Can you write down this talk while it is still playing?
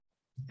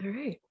All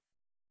right.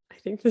 I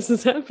think this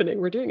is happening.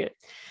 We're doing it.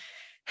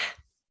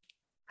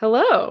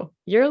 Hello.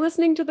 You're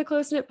listening to the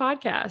Close Knit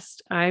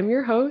Podcast. I'm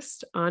your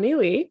host, Ani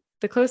Lee.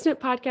 The Close Knit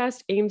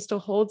Podcast aims to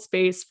hold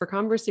space for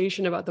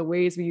conversation about the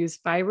ways we use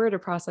fiber to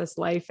process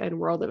life and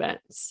world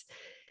events.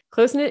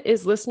 Close Knit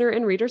is listener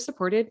and reader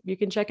supported. You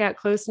can check out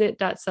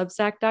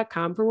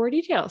closeknit.substack.com for more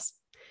details.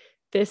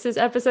 This is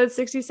episode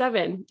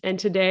 67, and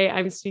today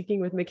I'm speaking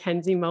with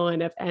Mackenzie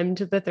Mullen of M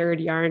to the Third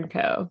Yarn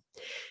Co.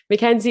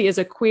 Mackenzie is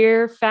a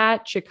queer,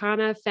 fat,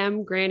 Chicana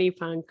femme granny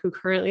punk who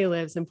currently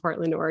lives in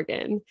Portland,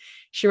 Oregon.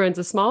 She runs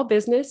a small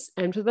business,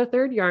 M to the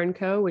Third Yarn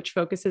Co., which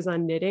focuses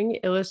on knitting,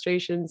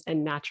 illustrations,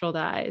 and natural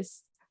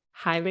dyes.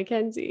 Hi,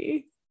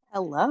 Mackenzie.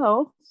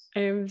 Hello.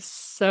 I am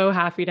so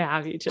happy to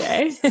have you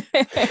today.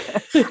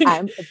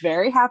 I'm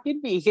very happy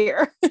to be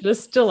here.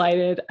 Just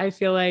delighted. I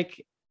feel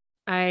like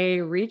I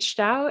reached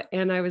out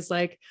and I was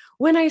like,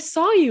 when I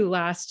saw you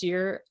last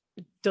year,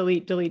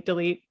 delete,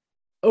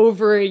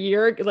 over a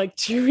year, like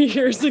 2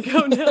 years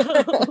ago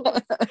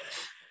now,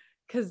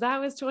 because that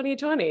was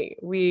 2020.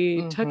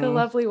 We took a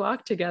lovely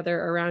walk together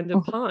around a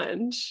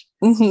pond.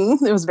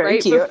 It was very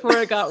cute. Right before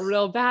it got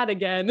real bad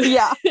again.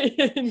 Yeah.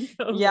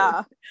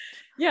 Yeah.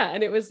 Yeah.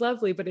 And it was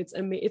lovely, but it's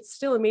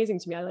still amazing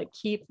to me. I like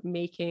keep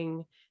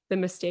making the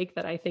mistake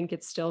that I think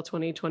it's still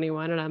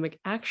 2021. And I'm like,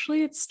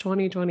 actually, it's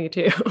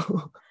 2022.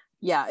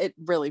 Yeah, it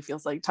really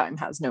feels like time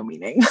has no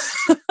meaning.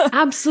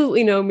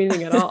 Absolutely no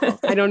meaning at all.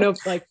 I don't know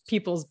if like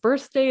people's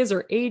birthdays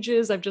or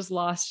ages. I've just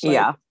lost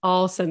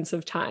all sense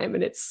of time.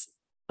 And it's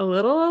a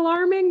little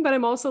alarming, but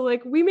I'm also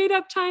like, we made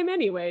up time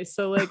anyway.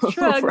 So like,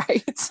 shrug.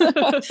 Right.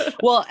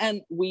 Well,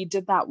 and we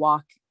did that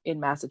walk in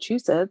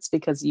Massachusetts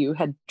because you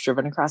had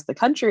driven across the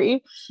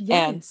country.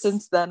 Yes. And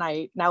since then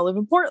I now live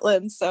in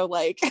Portland. So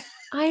like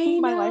my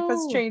life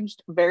has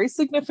changed very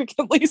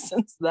significantly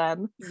since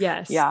then.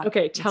 Yes. Yeah.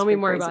 Okay. Tell me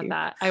more about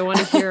that. I want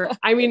to hear,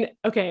 I mean,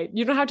 okay.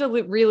 You don't have to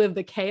relive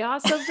the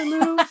chaos of the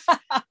move,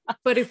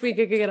 but if we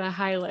could get a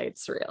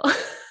highlights reel.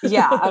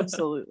 Yeah,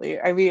 absolutely.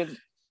 I mean,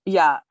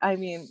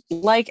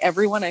 like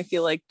everyone, I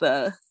feel like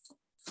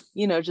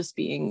just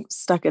being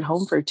stuck at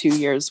home for 2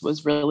 years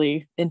was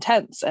really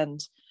intense.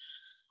 And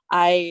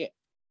I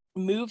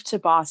moved to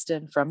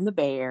Boston from the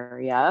Bay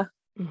Area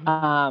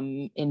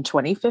in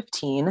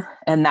 2015,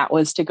 and that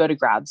was to go to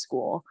grad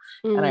school.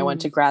 And I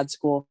went to grad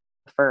school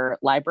for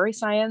library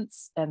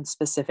science and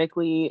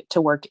specifically to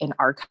work in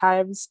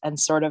archives. And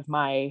sort of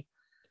my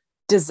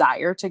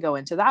desire to go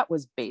into that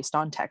was based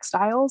on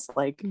textiles.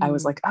 Like I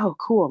was like, oh,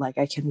 cool. Like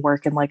I can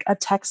work in like a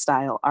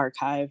textile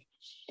archive.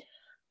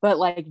 But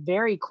like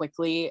very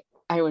quickly,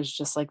 I was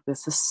just like,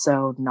 this is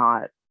so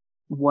not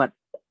what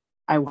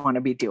I want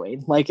to be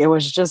doing. Like it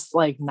was just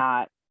like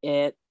not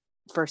it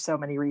for so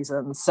many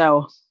reasons.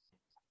 So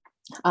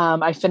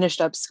I finished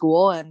up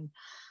school, and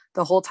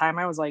the whole time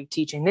I was like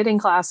teaching knitting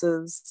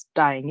classes,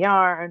 dyeing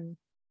yarn,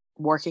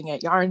 working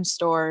at yarn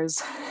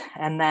stores.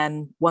 And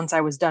then once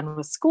I was done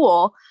with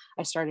school,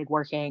 I started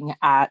working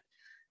at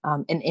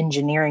an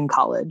engineering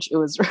college. It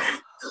was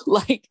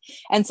like,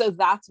 and so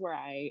that's where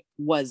I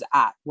was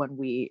at when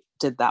we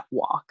did that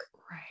walk.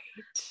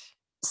 Right.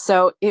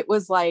 So it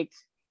was like,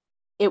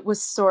 it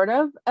was sort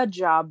of a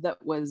job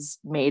that was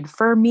made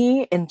for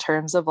me in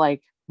terms of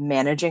like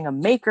managing a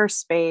maker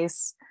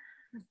space,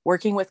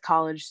 working with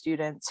college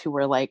students who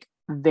were like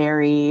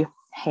very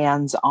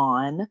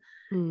hands-on,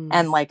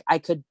 and like I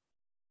could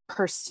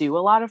pursue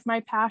a lot of my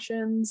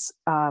passions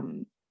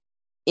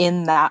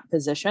in that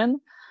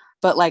position,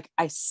 but like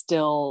I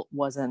still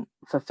wasn't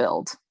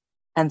fulfilled.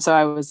 And so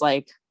I was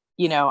like,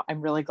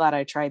 I'm really glad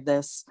I tried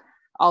this.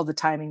 All the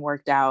timing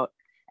worked out.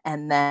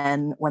 And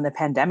then when the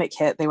pandemic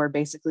hit, they were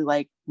basically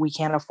like, we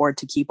can't afford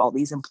to keep all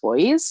these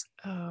employees.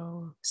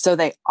 Oh. So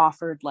they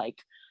offered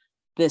like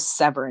this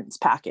severance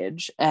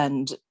package,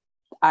 and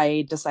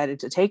I decided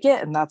to take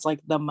it. And that's like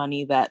the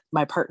money that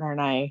my partner and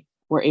I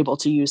were able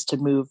to use to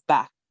move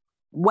back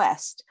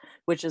west,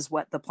 which is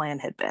what the plan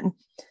had been.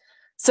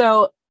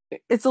 So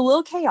it's a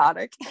little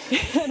chaotic.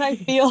 And I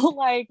feel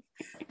like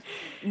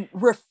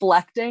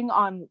reflecting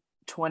on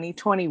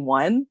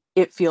 2021,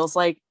 it feels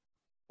like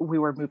we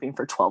were moving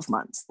for 12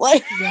 months.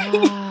 Like,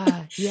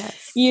 yeah,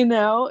 yes.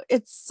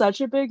 It's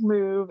such a big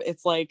move.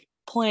 It's like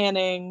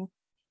planning,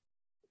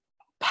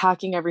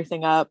 packing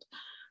everything up.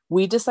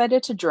 We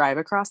decided to drive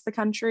across the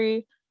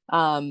country.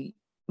 My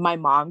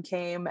mom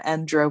came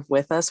and drove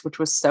with us, which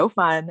was so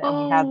fun. And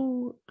we had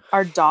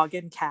our dog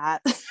and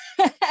cat.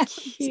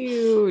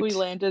 Cute. We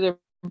landed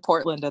in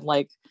Portland, and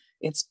like,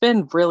 it's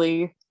been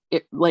really,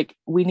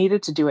 we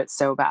needed to do it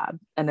so bad,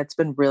 and it's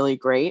been really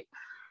great.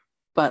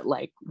 But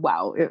like,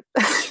 wow,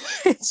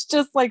 it's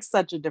just like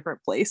such a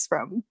different place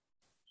from,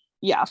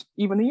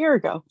 even a year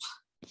ago.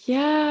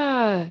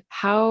 Yeah.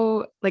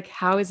 How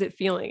is it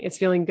feeling? It's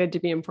feeling good to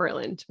be in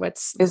Portland.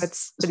 What's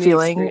the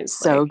feeling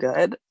so like?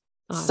 Good.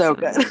 Awesome. So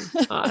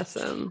good.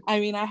 Awesome.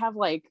 I mean, I have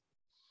like,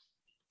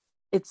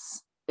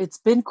 it's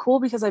been cool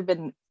because I've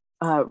been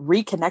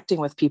reconnecting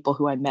with people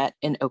who I met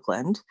in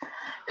Oakland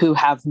who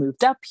have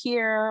moved up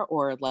here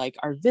or like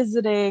are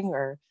visiting,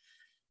 or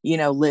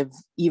live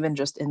even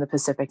just in the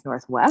Pacific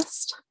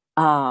Northwest.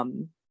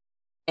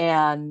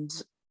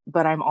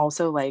 But I'm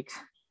also like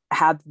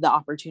had the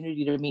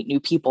opportunity to meet new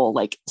people,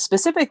 like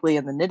specifically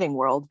in the knitting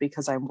world,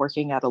 because I'm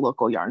working at a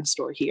local yarn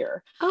store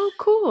here. Oh,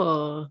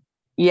 cool.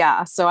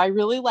 Yeah. So I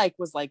really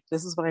was like,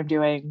 this is what I'm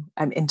doing.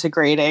 I'm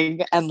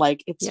integrating. And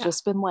like, it's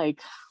just been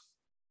like,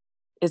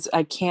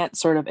 I can't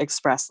sort of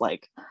express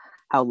like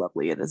how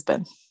lovely it has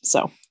been.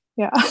 So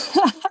yeah.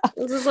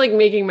 This is like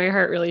making my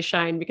heart really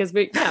shine because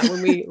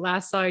when we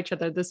last saw each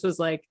other, this was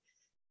like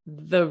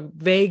the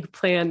vague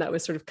plan that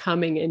was sort of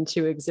coming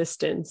into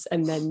existence.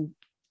 And then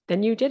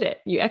you did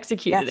it. You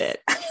executed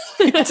it.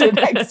 You did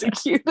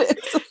execute it.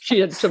 She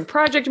had some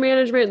project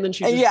management and then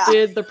she just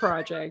did the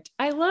project.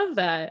 I love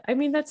that. I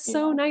mean, that's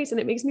so nice. And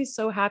it makes me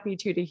so happy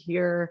too, to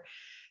hear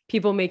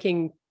people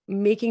making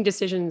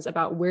decisions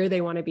about where they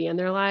want to be in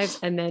their lives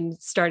and then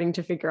starting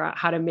to figure out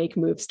how to make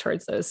moves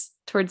towards those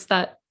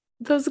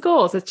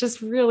goals. It's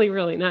just really,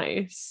 really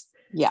nice.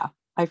 Yeah.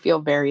 I feel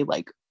very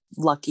like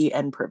lucky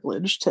and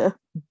privileged to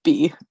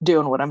be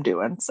doing what I'm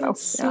doing. So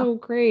so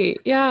great.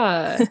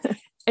 Yeah.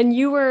 And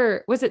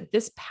was it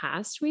this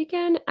past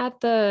weekend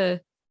at the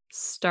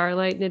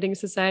Starlight Knitting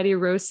Society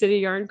Rose City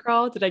Yarn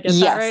Crawl? Did I get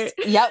that right?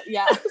 Yep.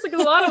 Yeah. It's like a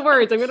lot of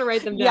words. I'm going to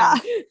write them down.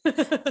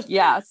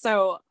 Yeah.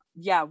 So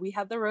we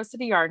had the Rose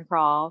City Yarn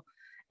Crawl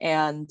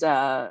and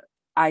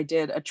I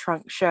did a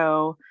trunk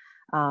show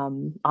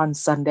on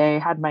Sunday,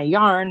 had my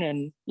yarn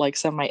and like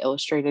some of my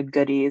illustrated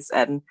goodies.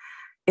 And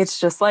it's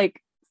just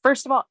like,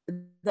 first of all,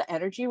 the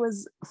energy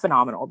was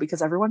phenomenal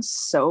because everyone's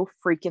so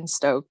freaking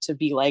stoked to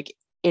be like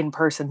in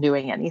person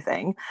doing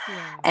anything.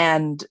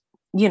 And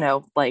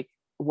like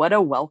what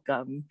a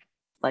welcome.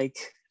 Like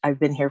I've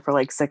been here for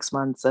like 6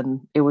 months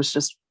and it was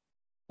just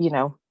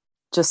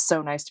just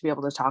so nice to be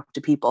able to talk to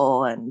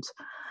people. And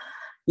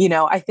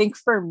I think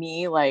for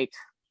me, like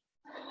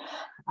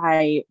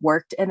I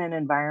worked in an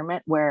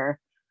environment where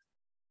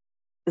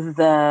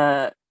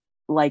the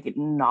like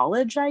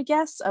knowledge, I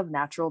guess, of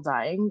natural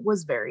dyeing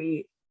was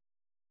very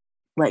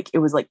like, it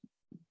was like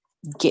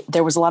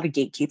there was a lot of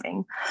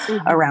gatekeeping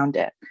around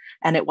it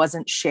and it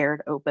wasn't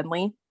shared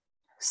openly.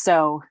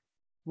 So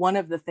one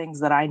of the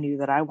things that I knew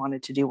that I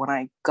wanted to do when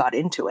I got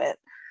into it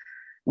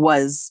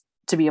was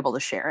to be able to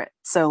share it.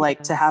 So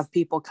like to have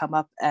people come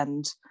up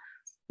and,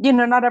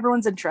 not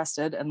everyone's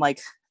interested and like,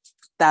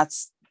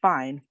 that's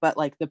fine. But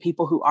like the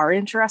people who are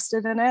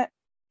interested in it,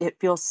 it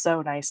feels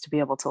so nice to be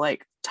able to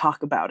like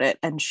talk about it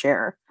and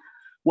share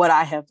what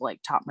I have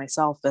like taught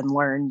myself and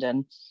learned,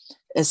 and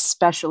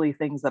especially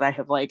things that I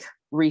have like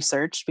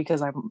researched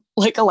because I'm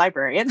like a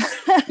librarian.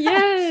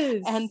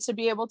 Yes. And to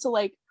be able to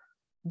like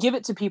give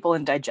it to people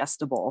in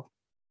digestible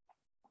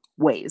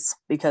ways,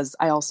 because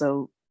I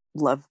also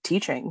love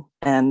teaching.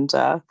 And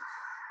so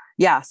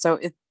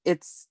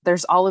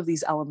there's all of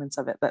these elements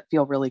of it that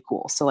feel really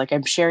cool. So like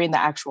I'm sharing the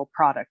actual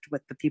product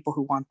with the people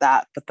who want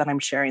that, but then I'm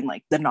sharing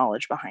like the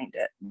knowledge behind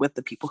it with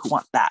the people who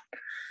want that.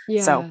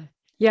 Yeah. So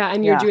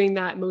and you're doing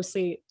that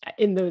mostly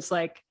in those,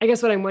 like, I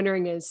guess what I'm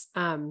wondering is,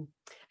 I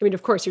mean,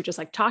 of course you're just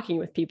like talking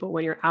with people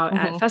when you're out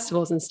at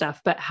festivals and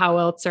stuff, but how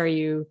else are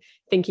you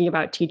thinking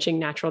about teaching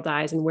natural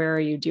dyes and where are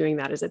you doing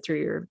that? Is it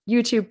through your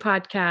YouTube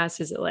podcast?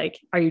 Is it like,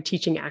 are you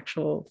teaching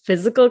actual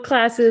physical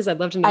classes? I'd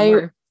love to know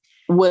more.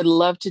 Would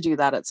love to do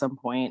that at some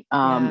point,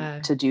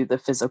 to do the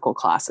physical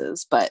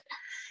classes, but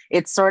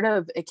it's sort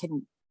of,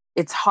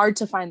 it's hard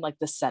to find like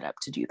the setup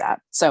to do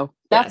that. So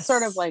that's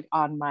sort of like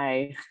on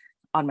my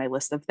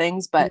list of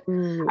things, but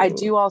I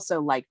do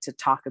also like to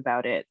talk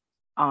about it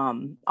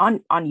on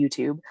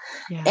YouTube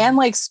and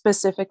like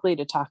specifically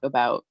to talk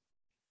about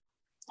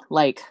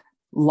like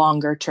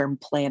longer term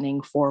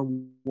planning for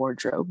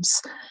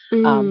wardrobes.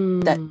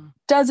 That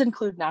does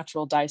include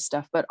natural dye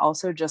stuff, but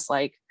also just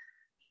like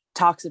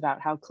talks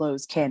about how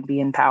clothes can be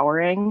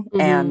empowering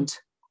and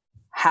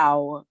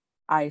how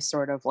I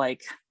sort of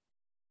like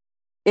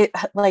it,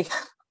 like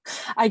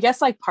I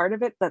guess like part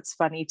of it that's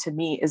funny to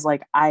me is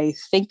like I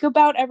think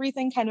about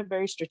everything kind of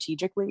very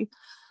strategically.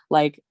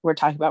 Like we're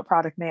talking about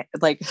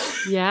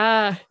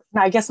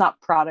I guess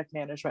not product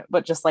management,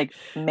 but just like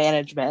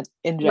management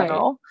in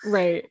general.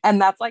 Right.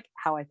 And that's like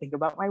how I think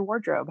about my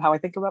wardrobe, how I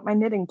think about my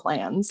knitting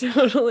plans.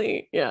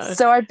 Totally. Yeah.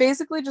 So I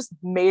basically just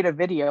made a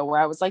video where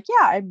I was like,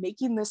 yeah, I'm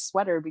making this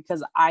sweater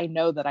because I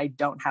know that I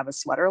don't have a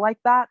sweater like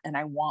that and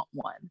I want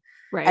one.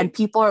 Right. And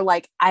people are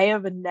like, I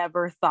have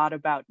never thought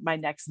about my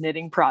next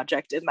knitting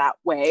project in that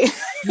way.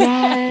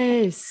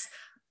 Yes.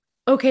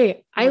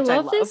 Okay. I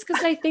love this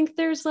because I think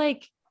there's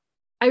like,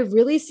 I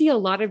really see a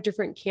lot of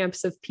different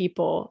camps of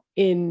people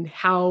in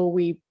how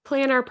we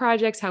plan our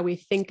projects, how we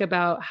think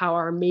about how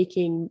our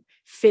making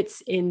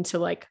fits into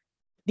like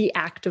the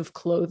act of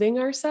clothing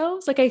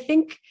ourselves. Like, I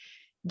think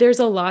there's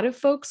a lot of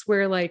folks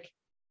where like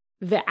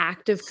the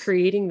act of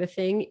creating the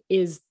thing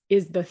is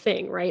the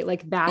thing, right?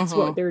 Like that's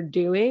what they're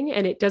doing.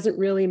 And it doesn't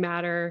really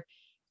matter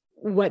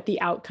what the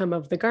outcome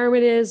of the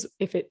garment is,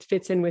 if it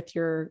fits in with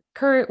your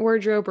current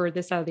wardrobe or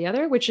this, that, or the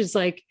other, which is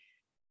like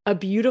a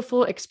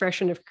beautiful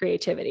expression of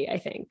creativity, I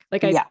think.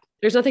 Like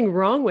there's nothing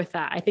wrong with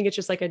that. I think it's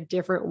just like a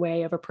different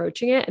way of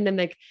approaching it. And then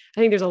like, I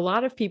think there's a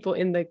lot of people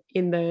in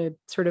the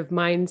sort of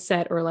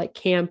mindset or like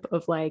camp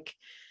of like,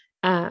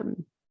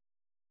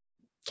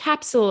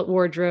 capsule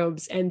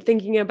wardrobes and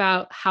thinking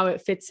about how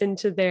it fits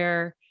into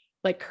their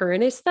like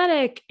current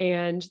aesthetic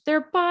and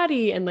their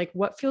body and like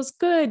what feels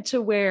good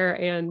to wear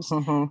and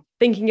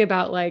thinking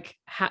about like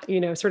how,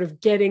 sort of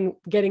getting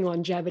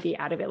longevity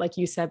out of it. Like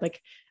you said,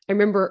 like I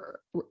remember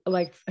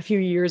like a few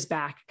years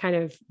back kind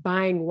of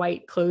buying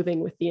white clothing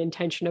with the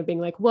intention of being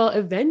like, well,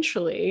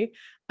 eventually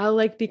I'll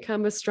like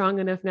become a strong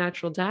enough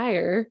natural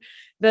dyer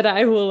that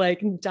I will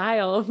like dye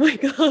all of my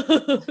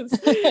clothes.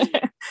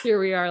 Here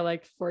we are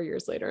like 4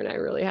 years later, and I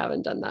really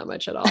haven't done that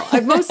much at all.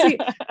 I've mostly,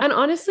 and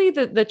honestly,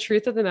 the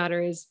truth of the matter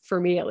is, for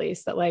me at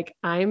least, that like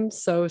I'm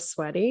so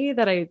sweaty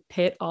that I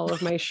pit all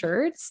of my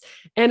shirts.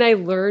 And I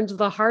learned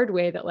the hard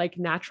way that like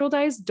natural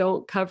dyes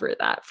don't cover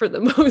that for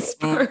the most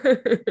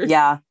part.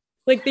 Yeah.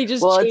 Like they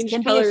just it change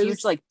can colors. be a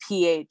huge like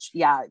pH.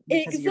 Yeah.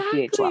 Because of your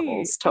pH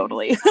levels.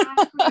 Totally.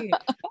 Exactly.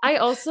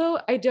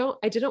 I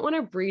didn't want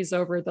to breeze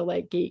over the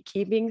like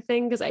gatekeeping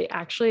thing, because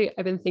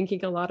I've been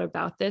thinking a lot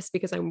about this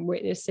because I'm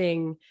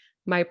witnessing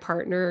my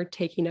partner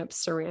taking up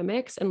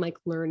ceramics and like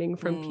learning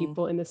from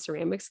people in the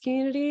ceramics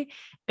community,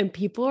 and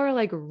people are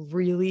like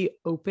really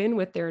open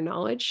with their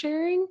knowledge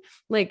sharing.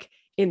 Like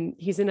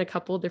he's in a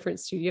couple different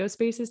studio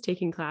spaces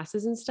taking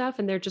classes and stuff.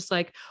 And they're just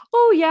like,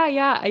 oh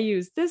yeah, I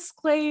used this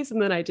glaze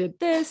and then I did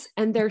this.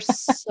 And they're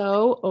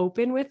so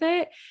open with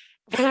it.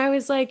 And I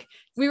was like,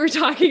 we were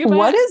talking about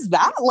what is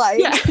that like?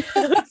 Yeah.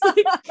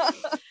 Like,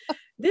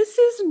 this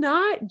is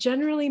not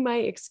generally my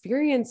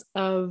experience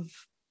of,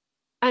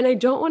 and I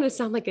don't want to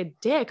sound like a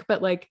dick,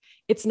 but like,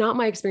 it's not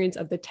my experience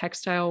of the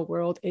textile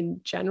world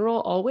in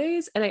general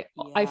always. And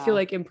I feel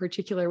like in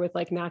particular with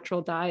like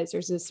natural dyes,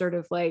 there's this sort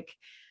of like,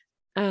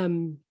 I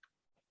don't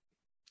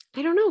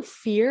know,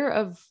 fear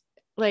of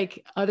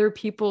like other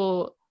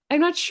people.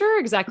 I'm not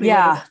sure exactly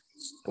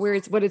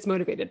what it's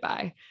motivated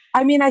by.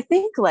 I mean, I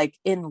think like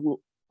in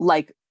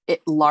like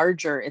it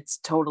larger, it's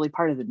totally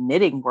part of the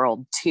knitting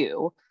world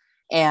too.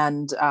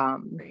 And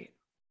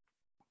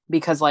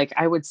because like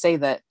I would say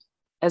that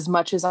as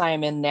much as I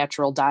am in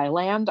natural dye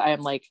land, I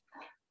am like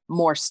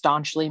more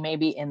staunchly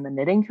maybe in the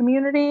knitting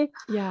community.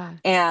 Yeah.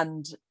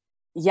 And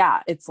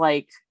yeah, it's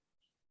like,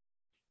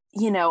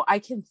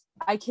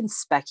 I can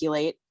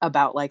speculate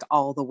about like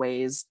all the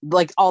ways,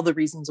 like all the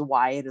reasons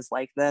why it is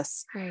like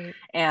this. Right.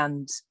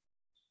 And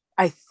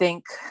I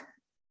think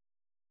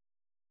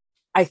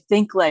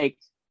like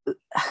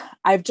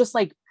I've just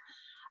like,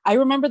 I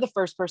remember the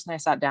first person I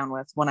sat down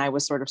with when I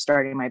was sort of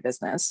starting my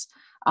business.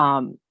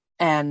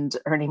 And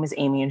her name is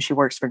Amy and she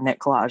works for Knit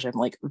Collage. I'm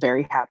like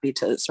very happy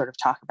to sort of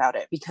talk about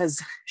it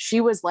because she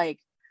was like,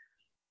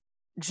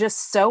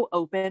 just so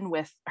open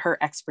with her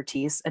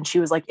expertise. And she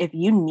was like, if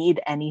you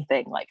need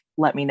anything, like,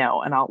 let me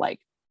know and I'll like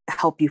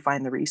help you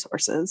find the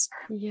resources.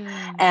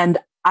 Yeah. And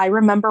I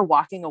remember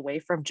walking away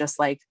from just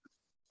like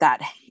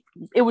that.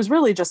 It was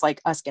really just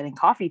like us getting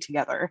coffee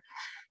together.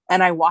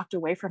 And I walked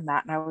away from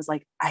that and I was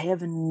like, I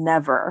have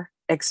never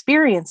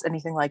experienced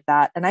anything like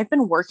that. And I've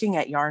been working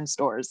at yarn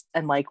stores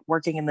and like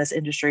working in this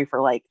industry for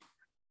like,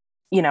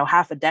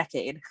 half a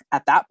decade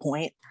at that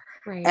point.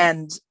 Right.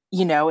 And,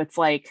 it's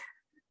like,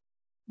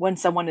 when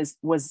someone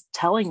was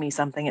telling me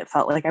something, it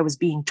felt like I was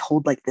being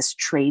told like this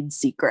trade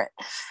secret.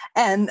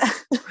 And,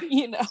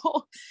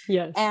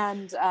 yes.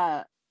 And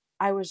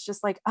I was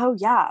just like, oh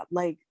yeah,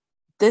 like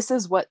this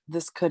is what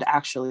this could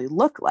actually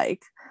look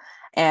like.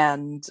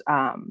 And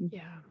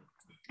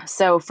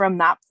so from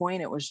that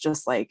point, it was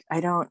just like,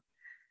 I don't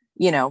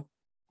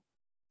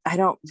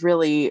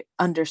really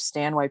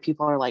understand why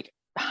people are like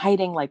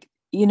hiding, like,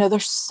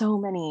 there's so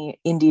many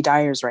indie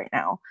dyers right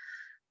now.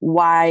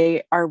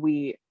 Why are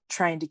we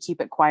trying to keep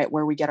it quiet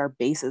where we get our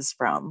bases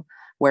from,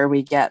 where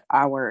we get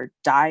our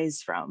dyes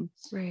from?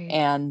 Right.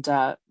 And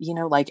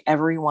like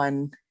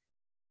everyone,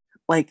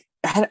 like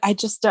I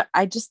just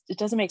it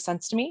doesn't make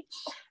sense to me,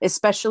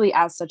 especially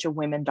as such a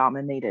women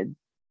dominated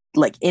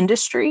like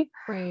industry,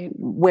 right,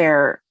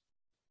 where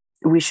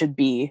we should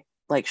be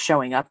like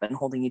showing up and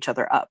holding each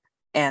other up.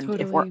 And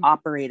totally. If we're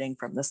operating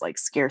from this like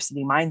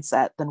scarcity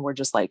mindset, then we're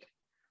just like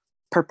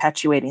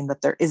perpetuating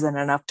that there isn't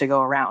enough to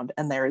go around,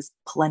 and there is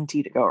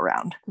plenty to go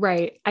around.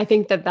 Right. I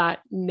think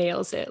that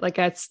nails it. Like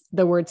that's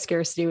the word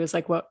scarcity was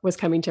like what was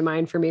coming to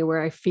mind for me,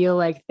 where I feel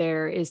like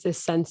there is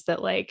this sense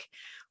that like,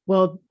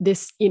 well,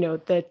 this,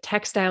 the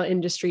textile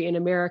industry in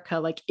America,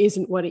 like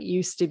isn't what it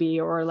used to be,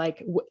 or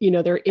like,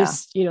 there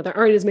is, there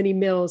aren't as many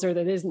mills, or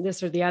there isn't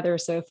this or the other.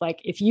 So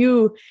if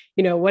you,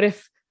 what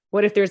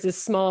if there's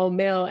this small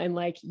mill and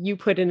like you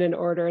put in an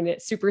order and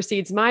it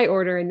supersedes my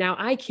order and now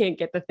I can't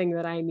get the thing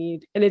that I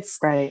need. And it's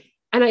right.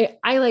 And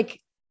I like,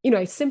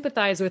 I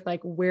sympathize with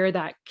like where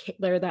that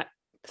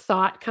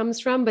thought comes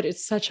from, but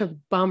it's such a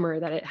bummer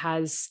that it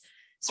has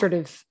sort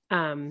of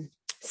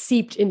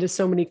seeped into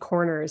so many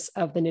corners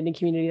of the knitting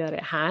community that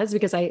it has,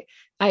 because I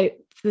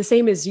the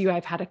same as you,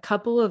 I've had a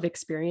couple of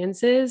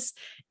experiences.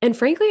 And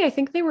frankly, I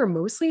think they were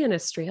mostly in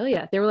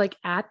Australia. They were like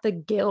at the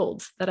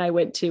guild that I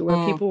went to, where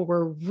Mm, people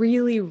were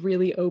really,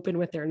 really open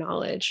with their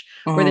knowledge,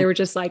 where they mhm, were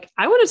just like,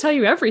 I want to tell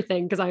you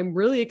everything because I'm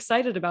really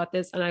excited about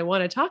this and I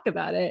want to talk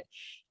about it.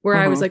 Where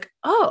I was mhm. like,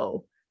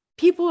 oh,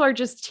 people are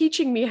just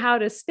teaching me how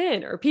to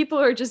spin, or people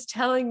are just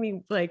telling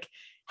me like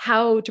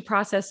how to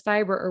process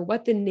fiber, or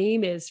what the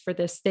name is for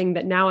this thing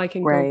that now I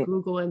can go Right.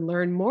 Google and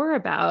learn more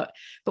about.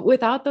 But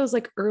without those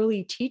like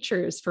early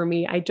teachers for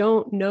me, I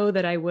don't know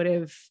that I would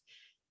have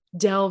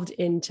delved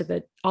into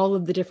the all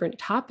of the different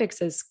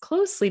topics as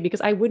closely,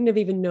 because I wouldn't have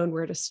even known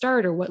where to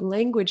start or what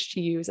language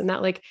to use. And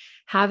that like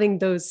having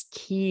those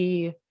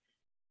key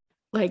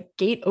like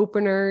gate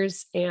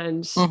openers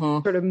and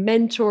Mhm, sort of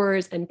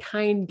mentors and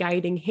kind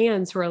guiding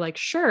hands who are like,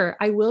 sure,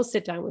 I will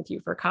sit down with you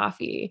for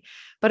coffee.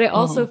 But it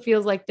also mhm.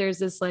 feels like there's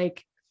this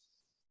like,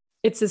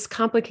 it's this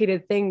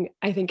complicated thing,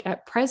 I think,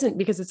 at present,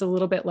 because it's a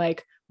little bit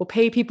like, we'll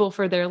pay people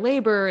for their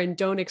labor and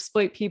don't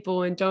exploit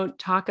people and don't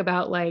talk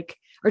about like,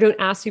 or don't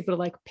ask people to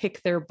like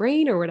pick their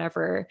brain or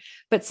whatever.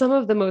 But some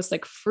of the most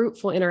like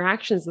fruitful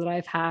interactions that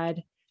I've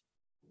had,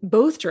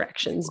 both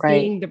directions,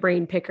 Right. being the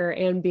brain picker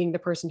and being the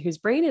person whose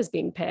brain is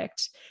being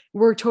picked,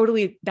 were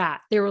totally that.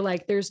 They were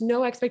like, there's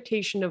no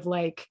expectation of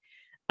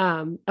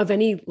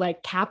any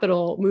like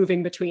capital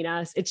moving between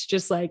us. It's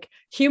just like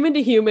human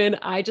to human.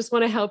 I just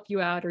want to help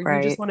you out, or you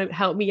just Right. want to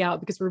help me out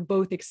because we're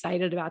both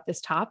excited about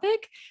this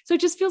topic. So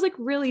it just feels like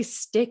really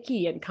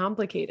sticky and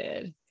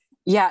complicated.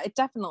 Yeah, it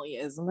definitely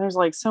is. And there's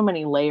like so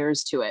many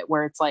layers to it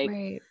where it's like,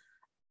 Right.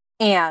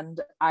 and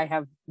I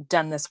have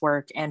done this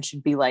work and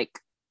should be like,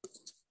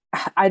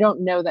 I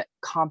don't know that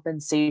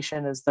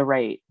compensation is the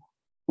right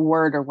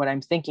word or what I'm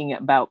thinking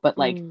about, but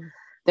like Mm,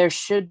 there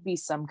should be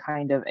some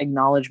kind of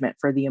acknowledgement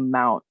for the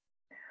amount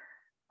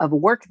of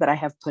work that I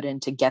have put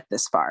in to get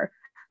this far.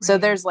 So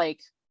right. there's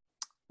like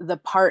the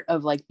part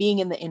of like being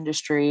in the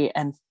industry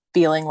and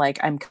feeling like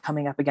I'm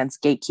coming up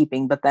against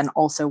gatekeeping, but then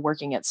also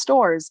working at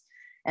stores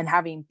and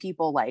having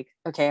people like,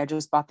 okay, I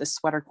just bought this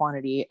sweater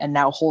quantity and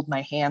now hold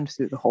my hand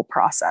through the whole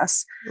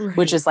process,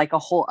 which Right. is like a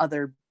whole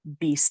other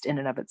beast in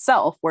and of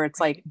itself, where it's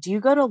like, Right. do you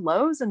go to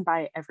Lowe's and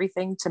buy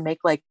everything to make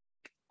like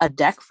a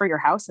deck for your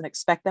house and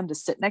expect them to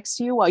sit next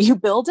to you while you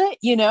build it,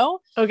 you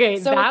know? Okay,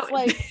 So it's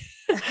like,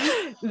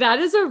 that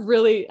is a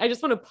really, I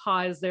just want to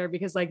pause there,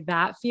 because like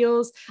that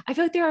feels, I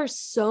feel like there are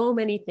so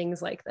many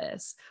things like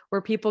this where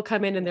people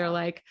come in and they're yeah.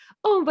 like,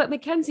 oh, but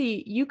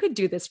Mackenzie, you could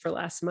do this for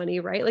less money,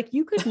 right? Like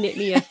you could knit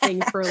me a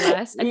thing for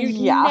less. And you'd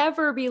Yeah.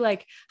 never be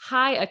like,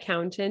 hi,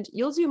 accountant,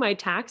 you'll do my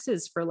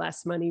taxes for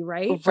less money,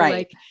 right? Or Right.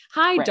 like,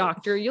 hi, Right.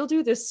 doctor, you'll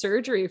do this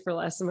surgery for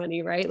less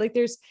money, right? Like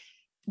there's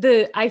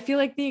I feel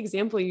like the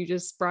example you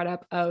just brought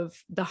up of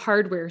the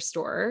hardware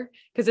store,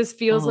 because this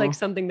feels like Mhm.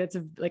 something that's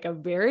like a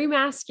very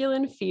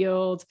masculine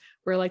field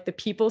where like the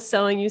people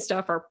selling you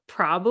stuff are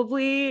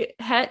probably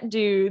het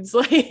dudes,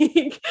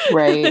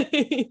 Right.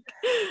 like,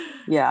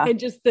 Yeah. and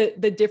just the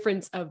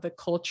difference of the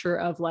culture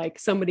of like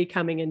somebody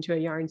coming into a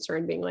yarn store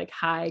and being like,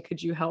 hi,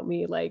 could you help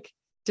me like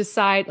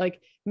decide,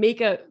 like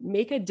make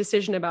a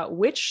decision about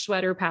which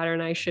sweater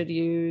pattern I should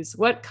use,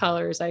 what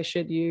colors I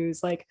should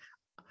use, like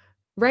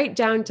right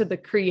down to the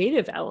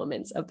creative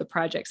elements of the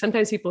project.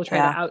 Sometimes people try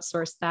to Yeah.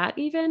 outsource that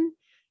even.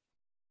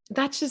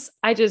 That's just,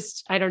 I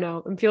don't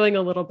know. I'm feeling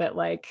a little bit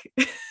like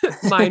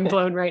mind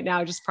blown right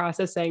now, just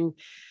processing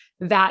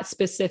that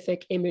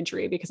specific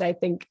imagery, because I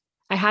think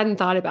I hadn't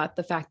thought about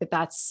the fact that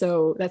that's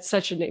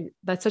such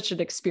an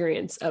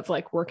experience of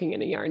like working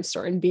in a yarn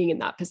store and being in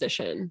that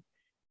position.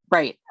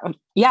 Right.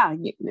 Yeah.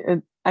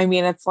 I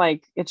mean, it's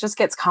like, it just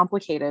gets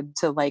complicated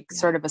to like Yeah.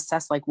 sort of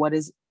assess like what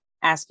is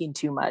asking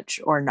too much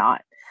or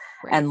not,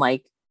 and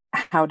Right.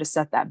 like how to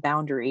set that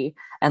boundary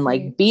and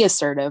Right. like be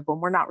assertive when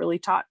we're not really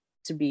taught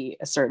to be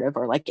assertive,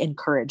 or like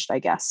encouraged, I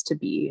guess, to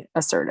be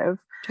assertive.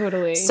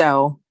 Totally.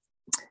 So,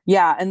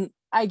 yeah. And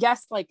I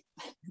guess like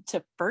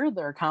to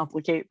further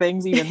complicate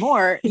things even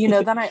more,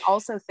 then I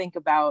also think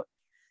about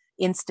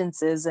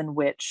instances in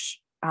which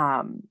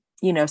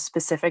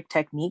specific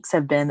techniques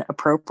have been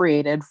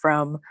appropriated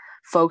from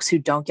folks who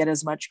don't get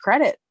as much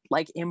credit,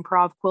 like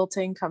improv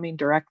quilting coming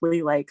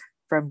directly like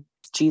from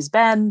Gee's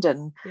Bend.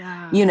 And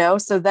Yeah.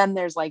 so then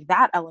there's like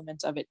that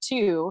element of it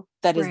too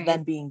that is Right.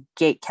 then being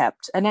gate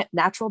kept, and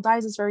natural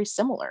dyes is very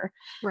similar.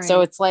 So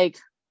Right. it's like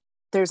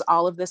there's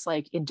all of this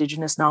like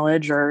indigenous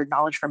knowledge or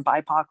knowledge from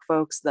BIPOC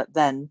folks that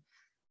then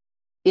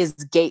is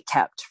gate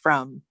kept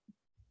from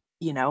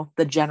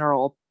the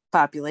general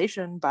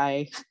population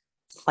by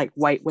like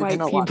white women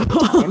White a lot people.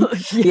 of the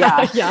time.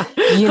 Yeah, Yeah.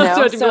 yeah. I was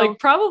about to be So like,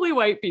 probably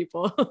white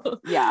people.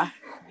 yeah,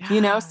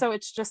 Yeah. so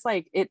it's just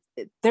like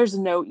there's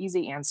no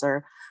easy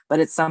answer, but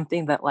it's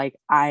something that like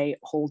I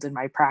hold in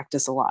my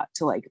practice a lot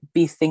to like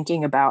be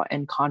thinking about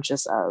and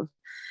conscious of,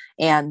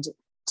 and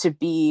to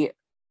be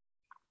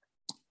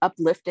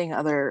uplifting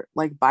other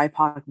like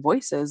BIPOC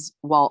voices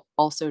while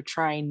also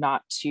trying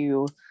not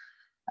to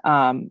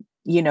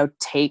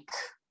take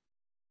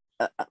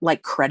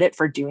like credit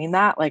for doing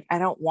that. Like I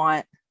don't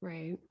want,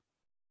 Right.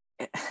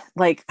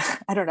 like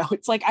I don't know,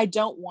 it's like I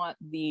don't want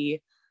the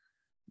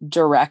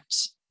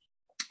direct,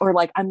 or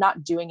like I'm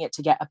not doing it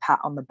to get a pat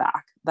on the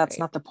back. That's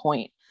not the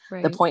point.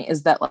 The point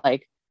is that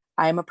like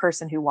I'm a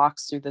person who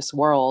walks through this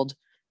world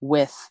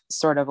with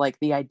sort of like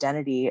the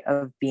identity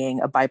of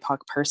being a BIPOC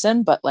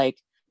person, but like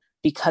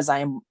because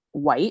I'm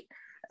white,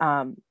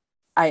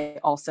 I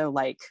also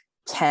like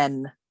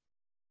can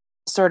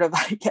sort of,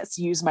 I guess,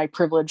 use my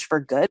privilege for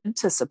good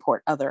to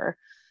support other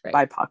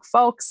BIPOC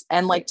folks,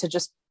 and like to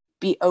just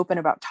be open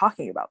about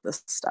talking about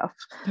this stuff.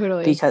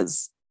 Totally.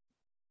 Because,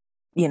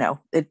 you know,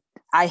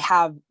 I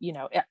have, you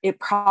know, it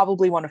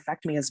probably won't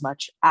affect me as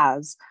much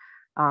as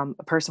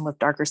a person with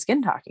darker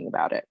skin talking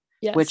about it,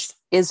 which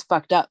is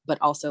fucked up, but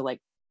also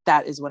like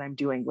that is what I'm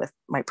doing with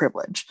my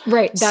privilege.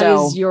 Right.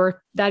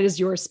 That is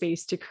your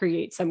space to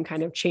create some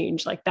kind of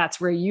change. Like that's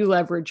where you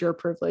leverage your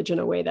privilege in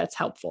a way that's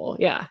helpful.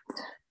 Yeah.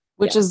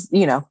 Which is,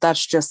 you know,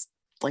 that's just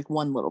like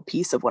one little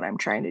piece of what I'm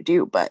trying to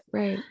do. But,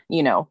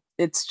 you know,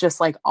 it's just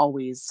like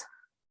always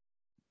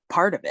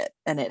part of it,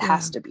 and it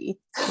has to be.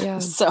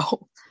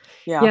 So,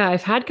 yeah,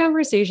 I've had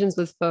conversations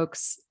with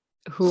folks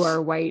who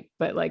are white,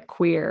 but like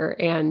queer,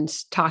 and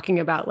talking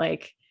about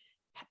like,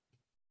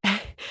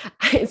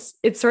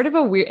 it's sort of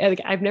a weird,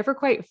 like, I've never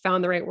quite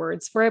found the right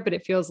words for it, but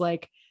it feels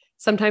like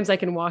sometimes I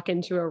can walk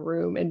into a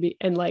room and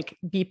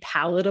be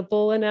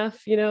palatable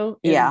enough, you know,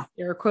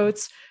 air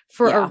quotes,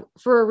 for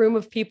a room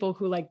of people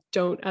who like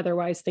don't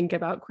otherwise think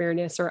about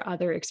queerness or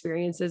other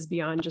experiences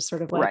beyond just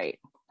sort of like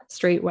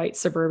straight white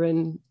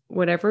suburban,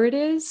 whatever it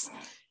is.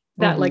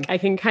 That like I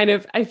can kind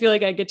of, I feel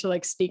like I get to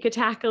like sneak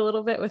attack a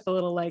little bit with a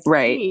little like,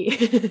 hey,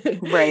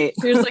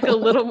 here's like a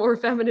little more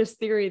feminist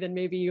theory than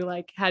maybe you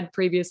like had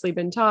previously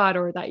been taught,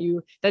 or that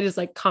is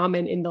like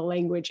common in the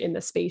language in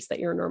the space that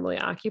you're normally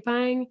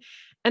occupying.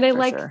 And I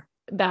like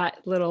that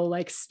little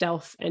like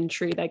stealth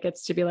entry that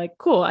gets to be like,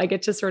 cool, I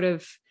get to sort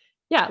of,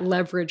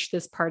 leverage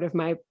this part of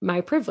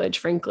my privilege,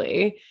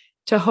 frankly,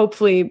 to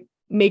hopefully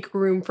make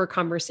room for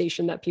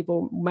conversation that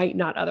people might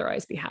not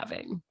otherwise be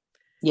having.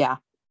 Yeah,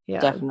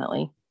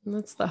 definitely.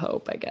 That's the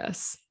hope, I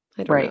guess.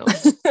 I don't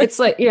know. It's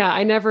like,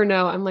 I never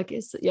know. I'm like,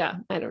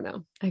 I don't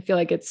know. I feel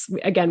like it's,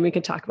 again, we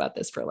could talk about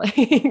this for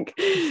like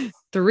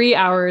 3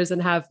 hours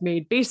and have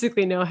made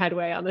basically no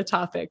headway on the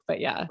topic, but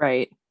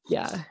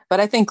but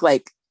I think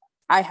like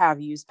I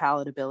have used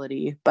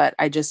palatability, but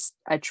I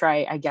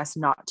try, I guess,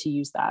 not to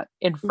use that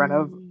in front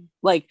of,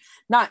 like,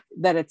 not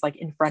that it's like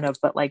in front of,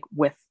 but like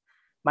with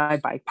my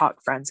BIPOC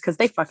friends, because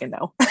they fucking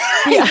know.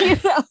 You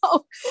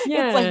know?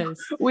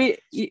 It's like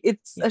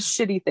it's a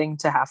shitty thing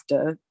to have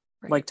to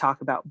like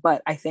talk about,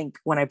 but I think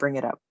when I bring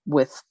it up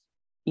with,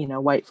 you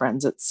know, white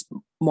friends, it's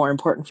more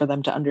important for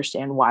them to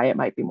understand why it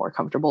might be more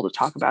comfortable to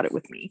talk about it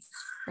with me.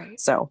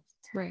 So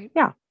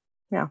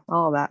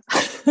all of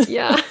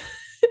that.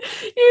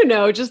 You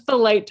know, just the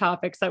light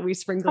topics that we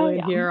sprinkle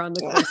in here on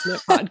the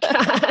Close-Knit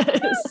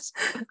podcast.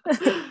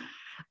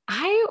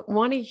 I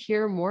want to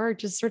hear more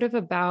just sort of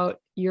about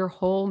your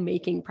whole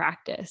making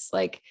practice.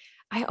 Like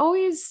I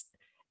always,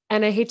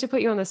 and I hate to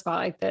put you on the spot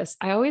like this,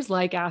 I always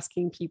like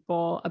asking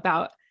people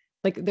about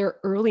like their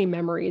early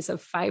memories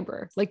of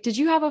fiber. Like, did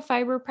you have a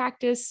fiber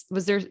practice?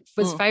 Was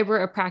fiber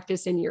a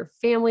practice in your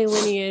family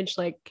lineage?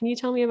 Like, can you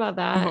tell me about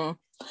that?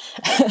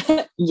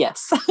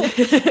 Yes.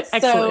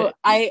 So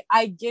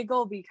I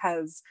giggle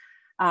because,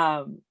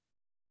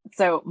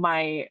 so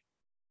my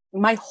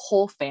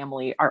whole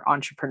family are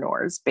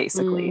entrepreneurs,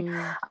 basically.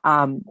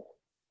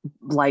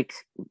 Like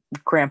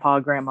grandpa,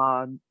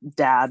 grandma,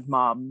 dad,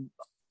 mom,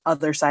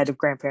 other side of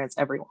grandparents,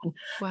 everyone.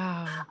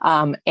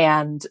 Wow.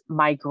 And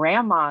my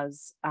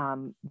grandma's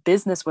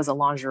business was a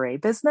lingerie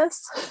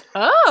business.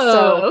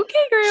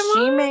 Okay, grandma.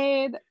 She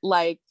made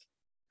like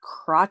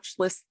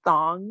crotchless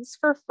thongs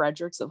for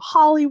Fredericks of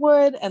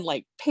Hollywood and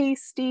like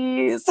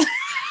pasties.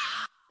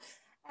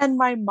 And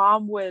my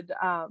mom would,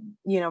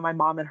 my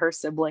mom and her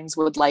siblings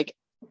would like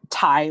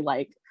tie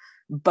like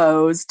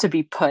bows to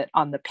be put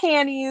on the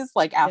panties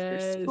like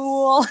after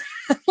school,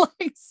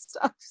 like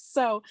stuff.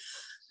 So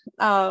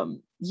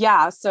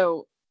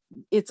so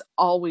it's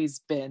always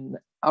been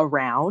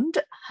around.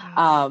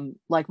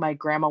 Like my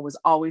grandma was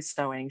always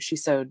sewing. She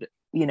sewed,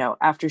 you know,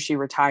 after she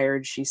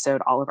retired, she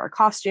sewed all of our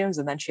costumes,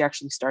 and then she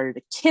actually started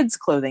a kids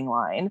clothing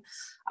line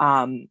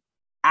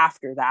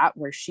after that,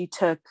 where she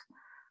took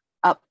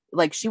up,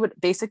 like she would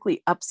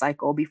basically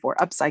upcycle before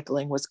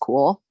upcycling was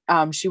cool.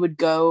 She would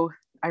go,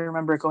 I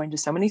remember going to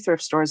so many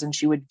thrift stores, and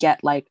she would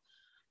get like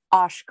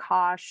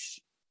Oshkosh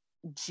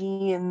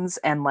jeans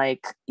and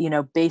like, you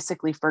know,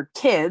 basically for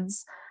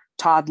kids,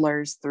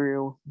 toddlers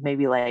through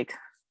maybe like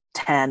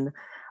 10.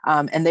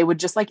 And they would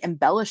just like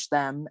embellish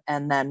them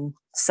and then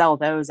sell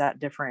those at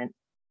different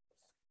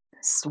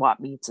swap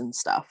meets and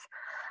stuff.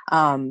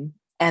 And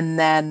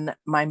then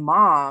my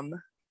mom,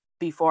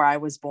 before I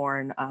was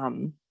born,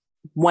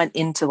 went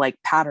into like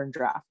pattern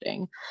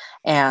drafting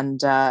and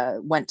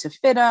went to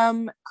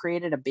FITM,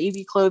 created a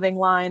baby clothing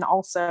line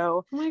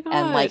also,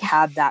 and like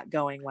had that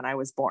going when I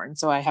was born.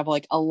 So I have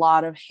like a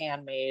lot of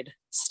handmade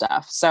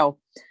stuff. So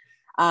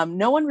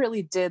no one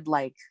really did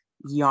like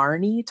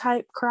yarny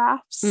type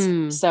crafts.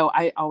 So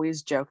I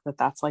always joke that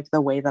that's like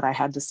the way that I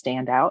had to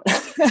stand out.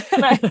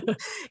 And I,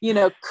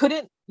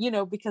 couldn't,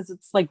 because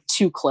it's like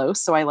too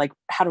close. So I like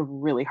had a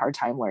really hard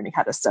time learning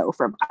how to sew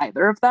from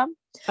either of them.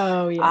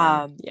 Oh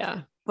yeah.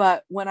 Yeah.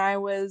 But when I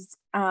was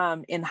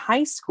in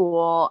high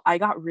school, I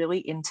got really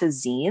into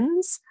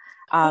zines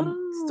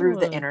through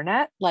the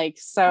internet. Like,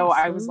 so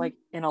awesome. I was like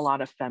in a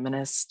lot of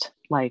feminist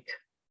like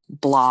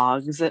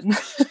blogs and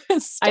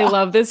stuff. I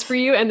love this for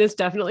you, and this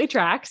definitely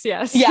tracks.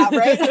 Yes. Yeah,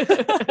 right.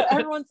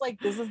 Everyone's like,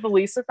 this is the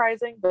least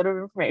surprising bit of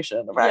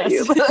information about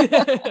you.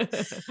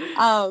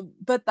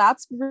 But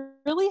that's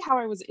really how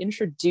I was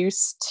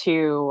introduced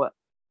to,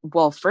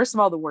 well, first of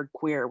all, the word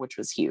queer, which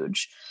was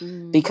huge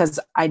because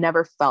I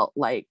never felt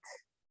like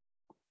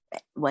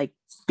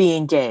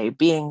being gay,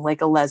 being like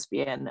a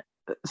lesbian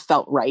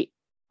felt right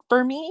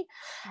for me.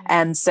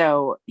 And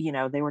so,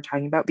 they were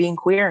talking about being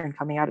queer and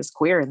coming out as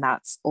queer. And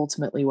that's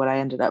ultimately what I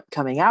ended up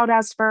coming out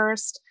as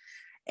first.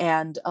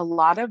 And a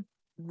lot of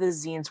the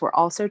zines were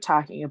also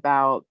talking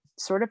about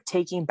sort of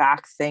taking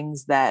back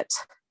things that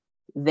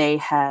they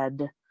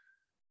had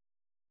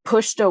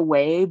pushed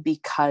away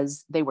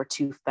because they were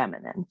too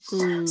feminine.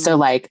 So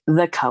like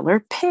the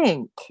color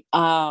pink, it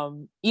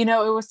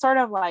was sort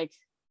of like,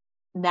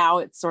 now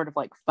it's sort of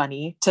like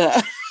funny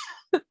to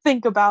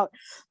think about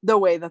the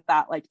way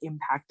that like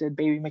impacted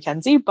baby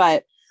Mackenzie,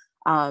 but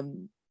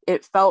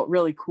it felt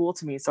really cool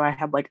to me. So I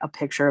had like a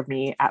picture of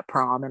me at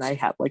prom and I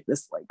had like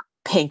this like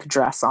pink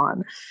dress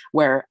on,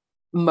 where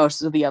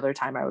most of the other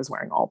time I was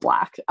wearing all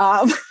black.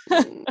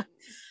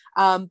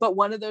 But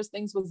one of those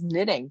things was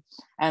knitting.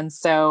 And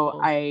so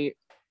I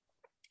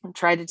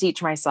tried to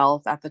teach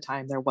myself. At the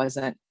time there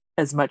wasn't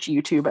as much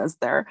YouTube as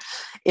there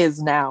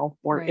is now,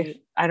 or if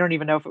I don't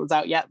even know if it was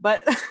out yet,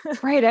 but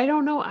I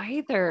don't know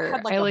either. I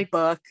had like a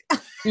book.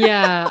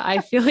 Yeah, I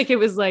feel like it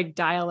was like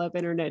dial-up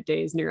internet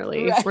days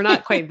nearly. Right. We're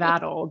not quite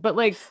that old, but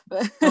like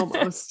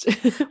almost.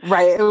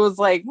 Right. It was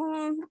like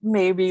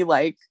maybe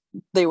like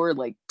they were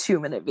like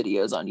 2-minute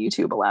videos on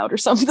YouTube allowed or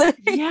something.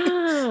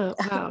 Yeah.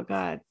 Wow,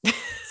 God.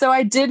 So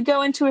I did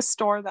go into a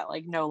store that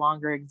like no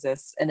longer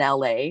exists in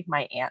LA.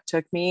 My aunt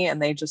took me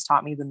and they just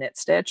taught me the knit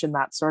stitch, and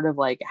that's sort of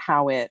like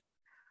how it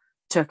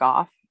took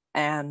off.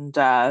 And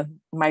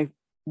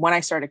when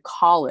I started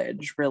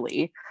college,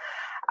 really,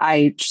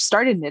 I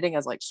started knitting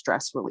as like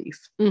stress relief.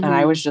 And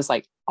I was just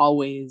like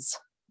always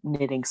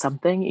knitting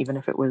something, even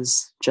if it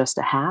was just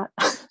a hat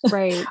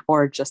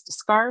or just a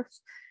scarf.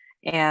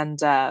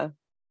 And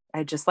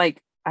I just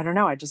like, I don't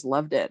know, I just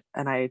loved it.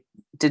 And I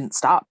didn't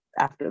stop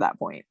after that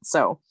point.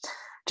 So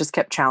just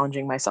kept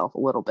challenging myself a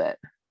little bit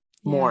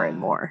more and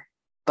more.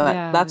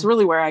 But that's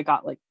really where I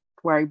got like,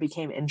 where I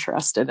became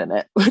interested in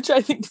it, which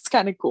I think is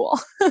kind of cool.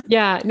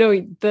 Yeah, no,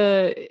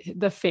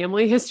 the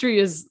family history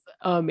is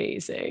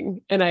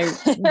amazing. And I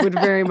would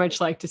very much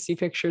like to see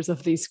pictures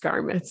of these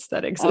garments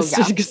that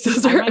existed. Because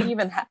those I might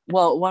even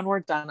when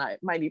we're done, I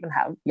might even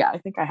have, I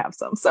think I have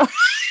some. So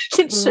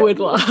would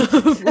love.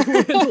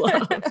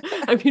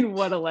 I mean,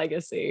 what a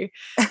legacy.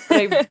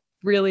 I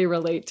really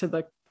relate to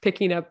the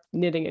picking up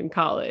knitting in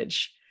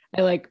college.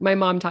 My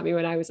mom taught me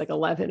when I was like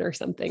 11 or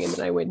something. And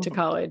then I went to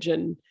college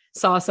and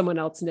saw someone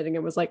else knitting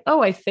and was like,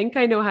 oh, I think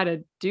I know how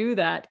to do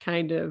that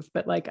kind of,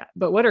 but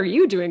what are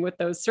you doing with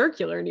those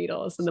circular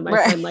needles? And then my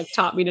friend like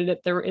taught me to knit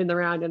in the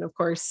round. And of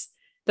course,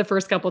 the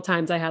first couple of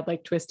times I had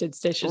like twisted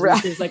stitches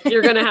and she was like,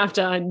 you're going to have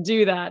to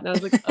undo that. And I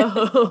was like,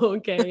 oh,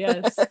 okay.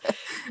 Yes.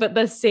 But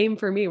the same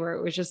for me, where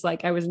it was just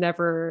like,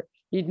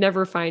 you'd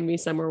never find me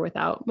somewhere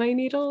without my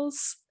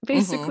needles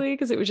basically.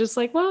 Cause it was just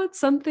like, well, it's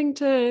something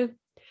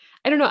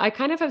I don't know. I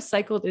kind of have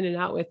cycled in and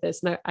out with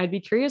this, and I'd be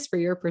curious for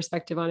your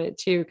perspective on it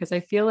too. Cause I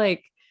feel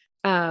like,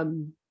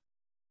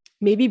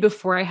 maybe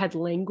before I had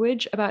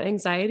language about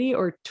anxiety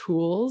or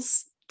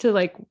tools to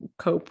like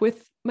cope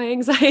with my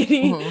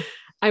anxiety,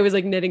 I was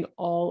like knitting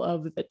all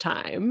of the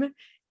time.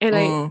 And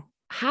I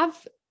have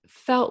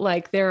felt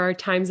like there are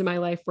times in my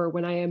life where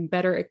when I am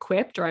better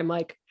equipped, or I'm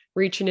like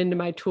reaching into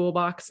my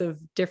toolbox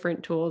of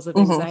different tools of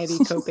anxiety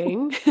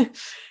coping,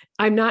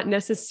 I'm not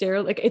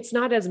necessarily like, it's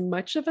not as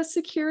much of a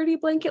security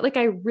blanket. Like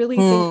I really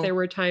think there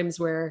were times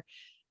where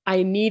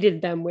I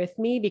needed them with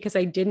me because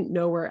I didn't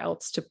know where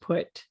else to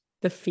put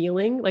the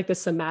feeling, like the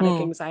somatic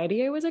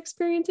anxiety I was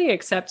experiencing,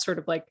 except sort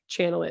of like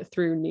channel it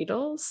through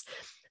needles.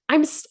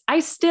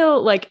 I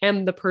still like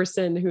am the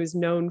person who's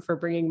known for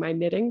bringing my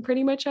knitting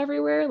pretty much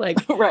everywhere. Like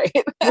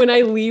when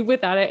I leave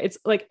without it, it's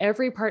like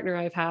every partner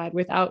I've had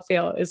without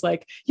fail is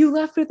like, you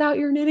left without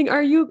your knitting.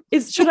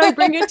 Should I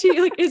bring it to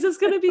you? Like, is this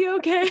going to be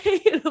okay?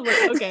 And I'm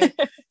like, okay.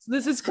 So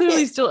this is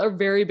clearly still a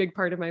very big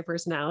part of my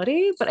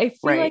personality, but I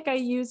feel like I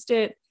used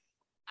it.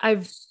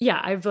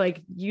 I've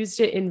like used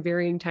it in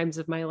varying times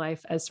of my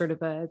life as sort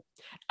of a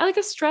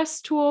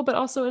stress tool, but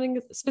also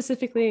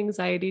specifically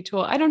anxiety tool.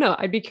 I don't know.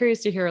 I'd be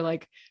curious to hear,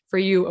 like, for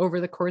you over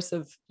the course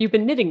of, you've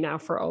been knitting now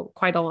for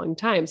quite a long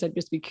time. So I'd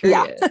just be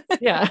curious.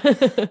 Yeah.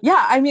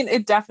 Yeah. I mean,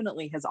 it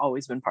definitely has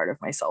always been part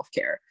of my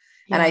self-care.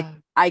 Yeah.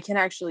 And I can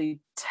actually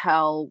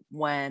tell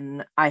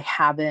when I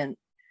haven't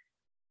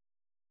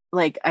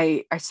like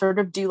I sort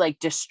of do like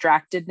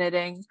distracted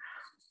knitting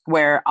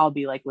where I'll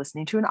be like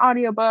listening to an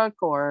audiobook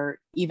or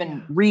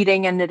even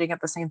reading and knitting at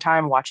the same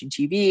time, watching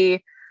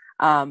TV.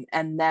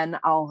 And then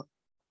I'll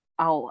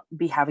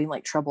be having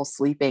like trouble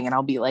sleeping, and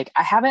I'll be like,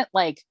 I haven't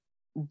like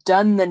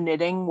done the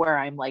knitting where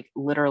I'm like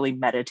literally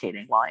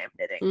meditating while I am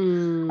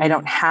knitting. I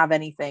don't have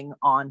anything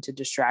on to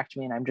distract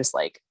me. And I'm just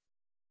like,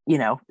 you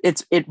know,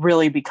 it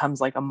really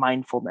becomes like a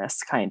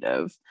mindfulness kind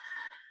of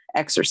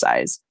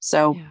exercise.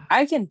 So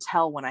I can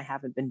tell when I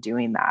haven't been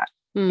doing that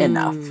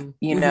enough,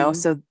 you know,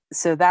 so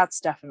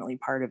that's definitely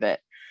part of it.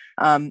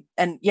 And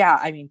yeah,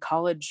 I mean,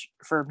 college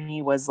for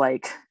me was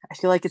like, I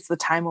feel like it's the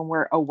time when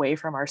we're away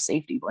from our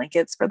safety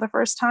blankets for the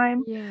first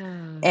time.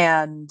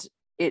 And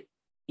it,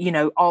 you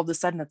know, all of a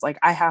sudden it's like,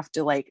 I have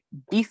to like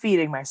be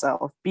feeding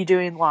myself, be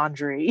doing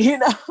laundry, you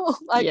know,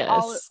 like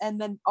all, and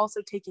then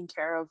also taking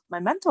care of my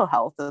mental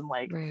health, and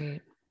like,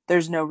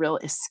 there's no real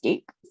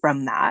escape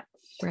from that.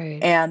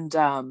 And,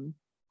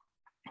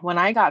 when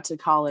I got to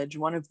college,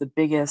 one of the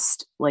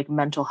biggest like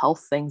mental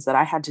health things that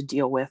I had to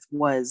deal with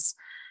was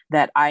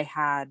that I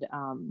had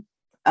a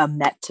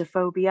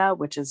emetophobia,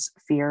 which is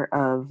fear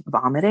of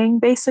vomiting,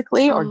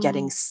 basically, or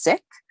getting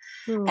sick.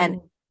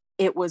 And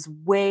it was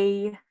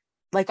way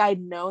like, I'd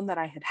known that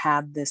I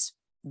had this,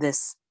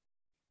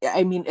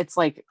 I mean, it's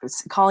like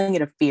calling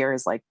it a fear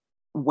is like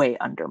way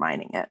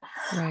undermining it.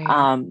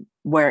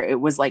 Where it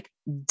was like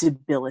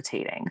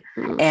debilitating.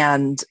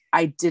 And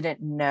I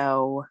didn't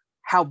know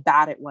how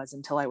bad it was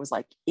until I was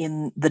like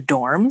in the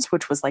dorms,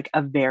 which was like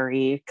a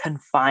very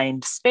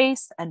confined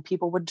space, and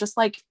people would just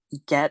like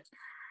get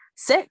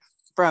sick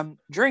from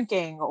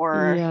drinking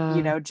or,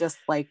 you know, just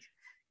like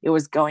it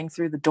was going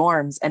through the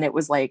dorms, and it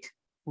was like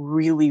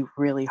really,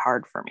 really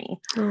hard for me.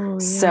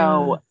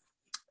 So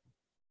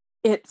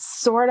it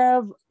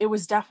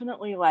was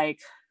definitely like,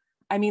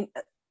 I mean,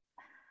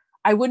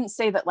 I wouldn't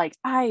say that like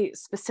I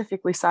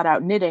specifically sought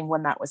out knitting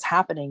when that was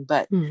happening,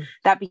 but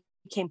that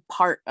became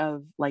part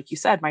of, like you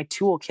said, my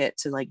toolkit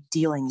to like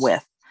dealing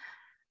with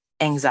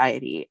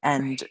anxiety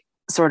and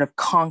sort of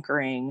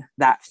conquering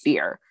that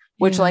fear,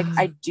 which like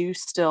I do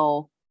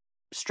still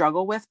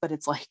struggle with, but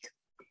it's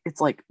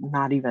like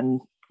not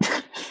even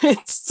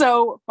it's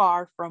so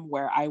far from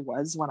where I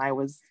was when I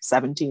was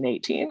 17,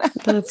 18.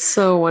 That's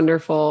so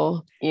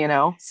wonderful. You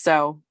know,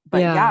 so, but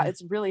yeah,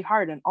 it's really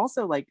hard. And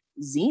also like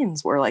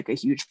zines were like a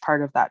huge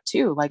part of that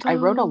too. Like I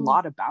wrote a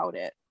lot about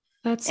it.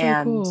 That's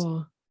so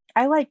cool.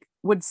 I like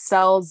would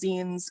sell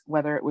zines,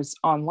 whether it was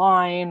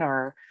online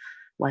or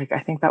like, I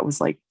think that was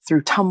like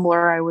through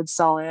Tumblr, I would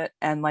sell it.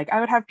 And like, I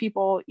would have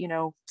people, you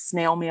know,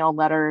 snail mail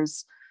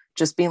letters,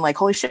 just being like,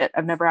 holy shit,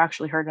 I've never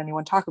actually heard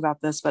anyone talk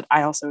about this, but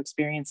I also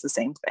experienced the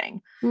same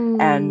thing.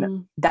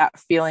 And that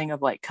feeling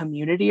of like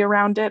community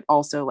around it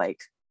also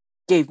like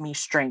gave me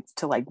strength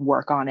to like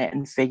work on it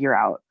and figure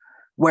out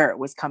where it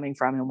was coming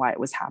from and why it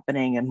was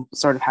happening and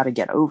sort of how to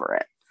get over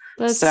it.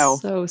 That's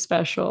so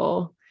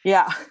special.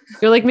 Yeah.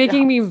 You're like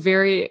making me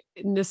very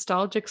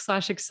nostalgic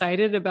 /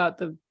 excited about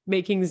the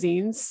making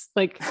zines,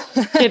 like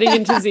getting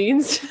into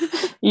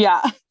zines.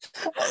 Yeah.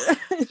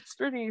 It's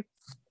pretty,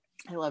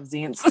 I love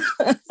zines.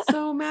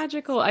 So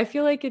magical. I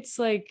feel like it's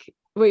like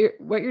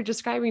what you're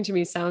describing to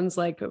me sounds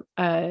like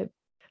a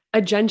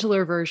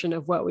gentler version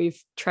of what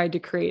we've tried to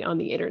create on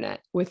the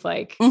internet with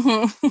like,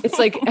 it's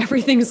like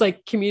everything's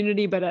like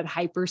community, but at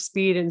hyper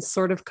speed and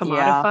sort of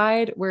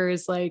commodified.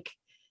 Whereas like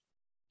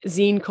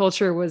zine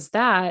culture was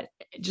that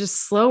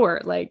just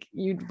slower. Like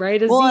you'd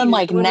write a zine. And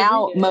like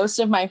now most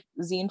of my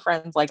zine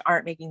friends like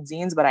aren't making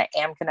zines, but I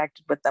am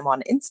connected with them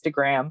on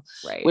Instagram,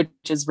 which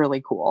is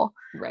really cool.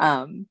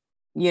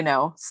 You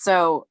know,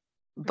 so,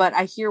 but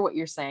I hear what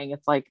you're saying.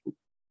 It's like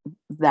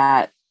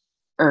that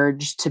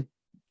urge to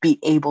be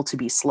able to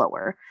be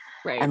slower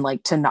and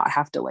like to not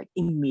have to like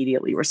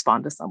immediately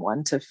respond to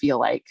someone, to feel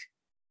like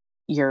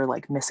you're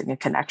like missing a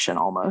connection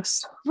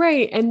almost.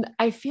 And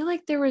I feel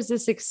like there was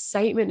this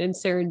excitement and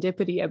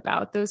serendipity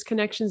about those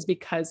connections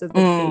because of the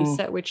pace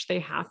at which they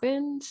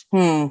happened.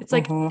 It's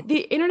like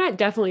the internet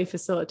definitely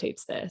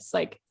facilitates this.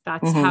 Like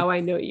that's how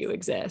I know you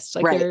exist.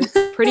 Like there's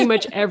pretty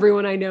much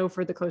everyone I know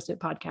for the Close Knit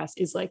podcast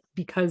is like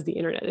because the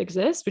internet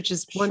exists, which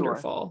is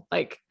wonderful.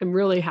 Like I'm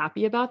really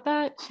happy about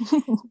that.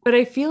 But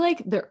I feel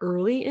like the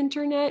early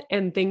internet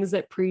and things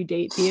that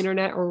predate the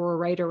internet or were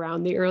right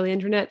around the early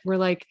internet were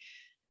like,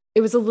 it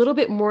was a little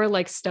bit more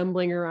like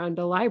stumbling around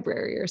a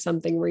library or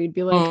something where you'd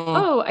be like,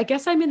 oh, I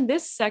guess I'm in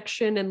this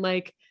section. And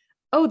like,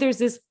 oh, there's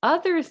this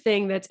other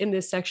thing that's in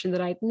this section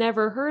that I'd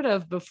never heard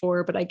of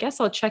before, but I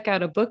guess I'll check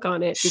out a book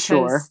on it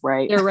because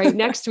they're right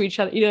next to each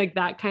other. You know, like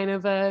that kind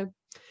of a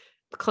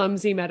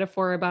clumsy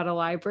metaphor about a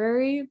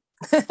library.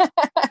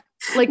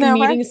 Like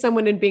meeting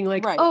someone and being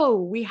like,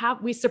 oh,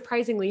 we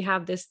surprisingly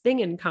have this thing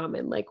in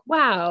common. Like,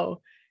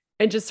 wow.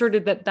 And just sort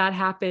of that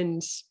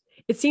happened.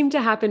 It seemed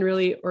to happen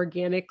really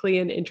organically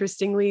and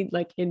interestingly,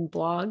 like in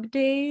blog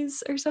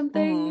days or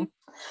something.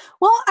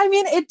 Well, I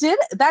mean,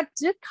 that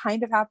did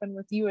kind of happen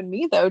with you and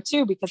me though,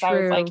 too, because I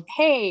was like,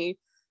 hey,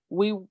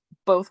 we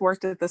both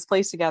worked at this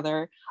place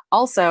together.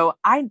 Also,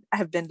 I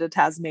have been to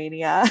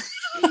Tasmania.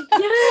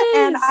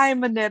 and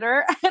I'm a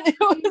knitter. And it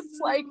was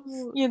like,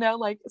 know.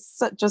 like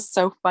just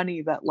so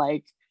funny that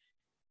like,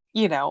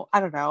 I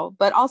don't know,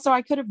 but also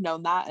I could have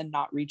known that and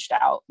not reached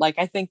out. Like,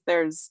 I think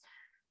there's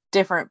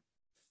different,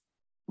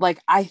 like,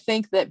 I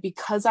think that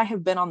because I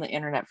have been on the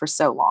internet for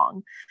so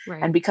long,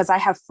 Right. and because I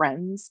have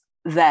friends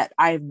that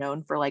I've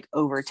known for like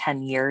over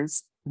 10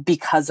 years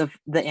because of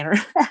the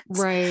internet,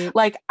 Right.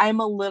 like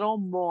I'm a little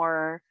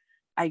more,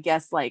 I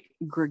guess, like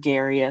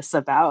gregarious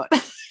about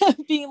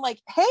being like,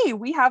 hey,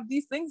 we have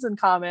these things in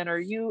common, or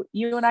you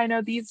and I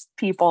know these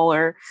people,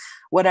 or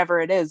whatever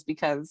it is,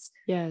 because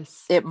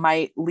Yes, it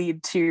might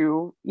lead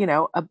to,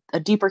 a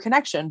deeper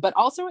connection, but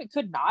also it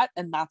could not.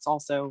 And that's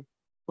also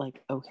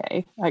like,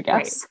 okay, I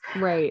guess.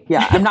 right.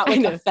 Yeah. I'm not I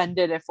like know.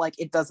 offended if like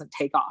it doesn't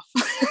take off.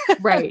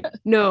 Right.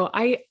 No,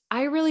 I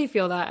really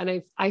feel that.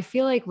 And I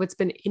feel like what's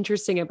been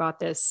interesting about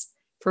this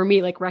for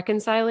me, like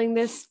reconciling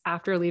this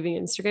after leaving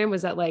Instagram,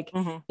 was that like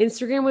Mhm.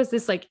 Instagram was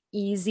this like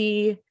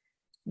easy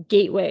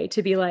gateway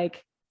to be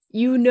like,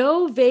 you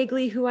know,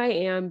 vaguely who I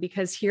am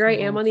because here I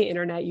am Mhm. on the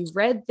internet. You've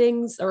read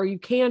things, or you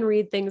can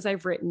read things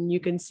I've written. You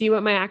can see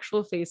what my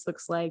actual face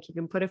looks like. You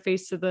can put a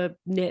face to the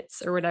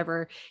knits or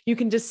whatever. You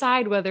can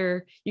decide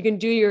whether you can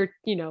do your,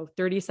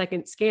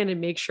 30-second scan and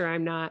make sure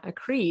I'm not a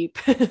creep.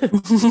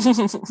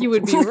 You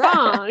would be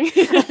wrong,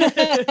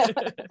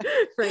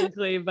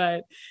 frankly,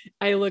 but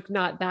I look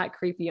not that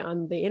creepy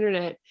on the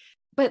internet.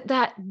 But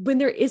that when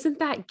there isn't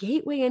that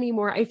gateway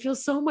anymore, I feel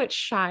so much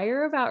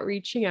shyer about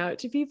reaching out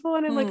to people.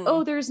 And I'm like,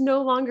 oh, there's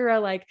no longer a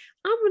like,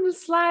 I'm going to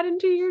slide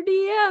into your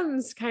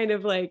DMs kind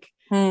of like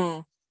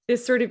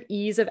this sort of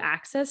ease of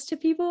access to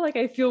people. Like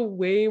I feel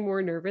way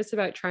more nervous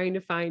about trying to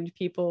find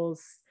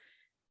people's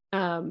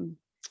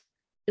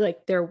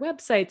like their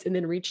websites and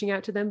then reaching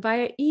out to them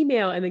via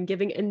email and then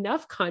giving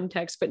enough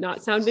context but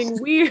not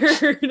sounding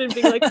weird and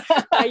being like,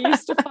 I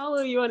used to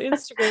follow you on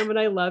Instagram and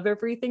I love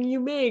everything you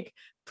make.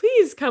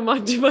 Please come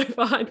onto my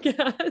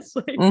podcast.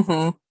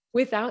 Like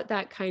without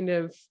that kind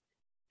of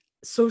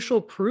social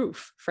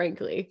proof,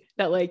 frankly,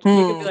 that like you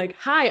can be like,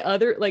 hi,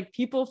 other like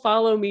people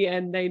follow me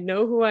and they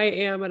know who I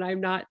am and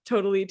I'm not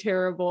totally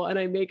terrible and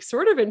I make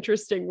sort of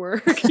interesting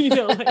work,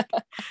 like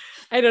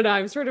I don't know.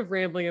 I'm sort of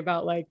rambling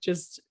about like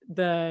just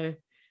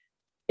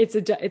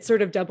it's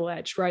sort of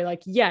double-edged, right?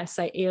 Like, yes,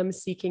 I am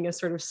seeking a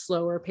sort of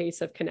slower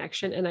pace of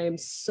connection. And I am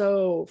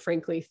so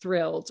frankly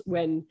thrilled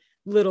when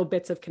little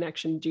bits of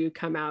connection do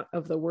come out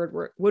of the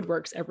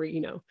woodworks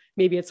every,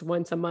 maybe it's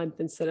once a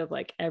month instead of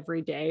like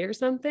every day or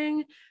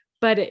something.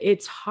 But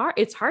it's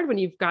hard when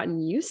you've gotten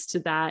used to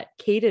that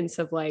cadence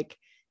of like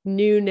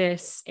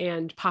newness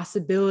and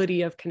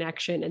possibility of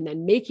connection and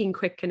then making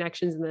quick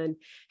connections and then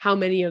how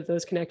many of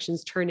those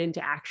connections turn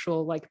into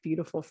actual like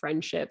beautiful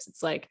friendships.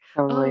 It's like,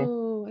 Totally.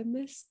 oh, I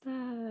missed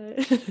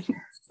that.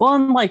 Well,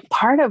 and like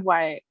part of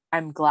why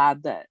I'm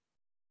glad that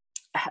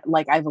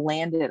like I've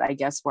landed, I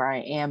guess, where I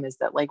am is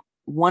that like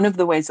one of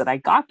the ways that I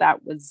got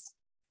that was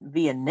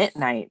via knit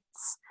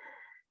nights.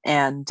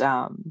 And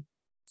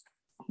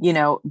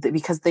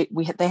because they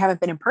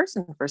haven't been in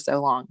person for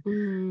so long.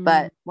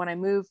 But when I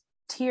moved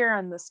here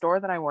in the store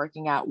that I'm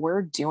working at,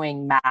 we're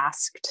doing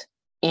masked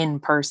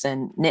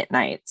in-person knit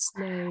nights.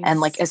 Nice.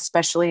 And like,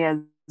 especially as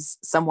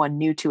someone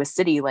new to a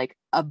city, like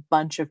a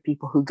bunch of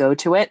people who go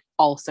to it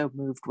also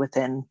moved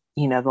within,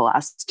 the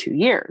last 2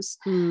 years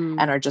and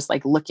are just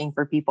like looking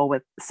for people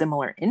with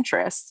similar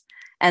interests.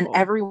 And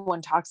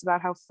everyone talks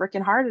about how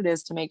freaking hard it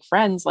is to make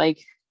friends,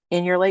 like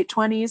in your late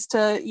 20s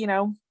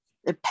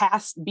to,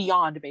 pass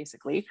beyond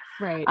basically.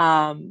 Right.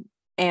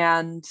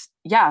 And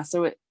yeah,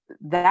 so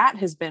that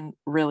has been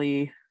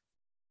really,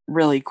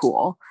 really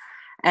cool.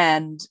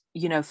 And,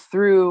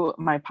 through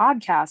my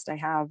podcast, I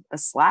have a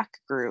Slack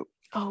group.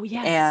 Oh,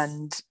 yes.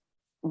 And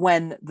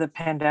when the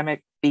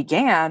pandemic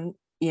began,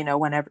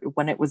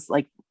 when it was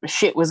like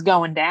shit was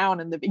going down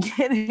in the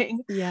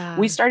beginning,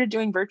 we started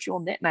doing virtual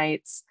knit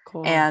nights.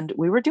 Cool. And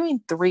we were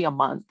doing 3 a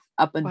month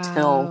up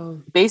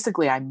until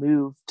basically I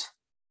moved,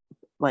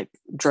 like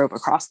drove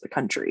across the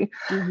country.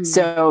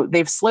 So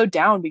they've slowed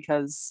down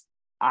because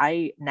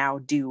I now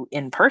do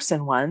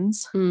in-person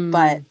ones,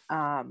 but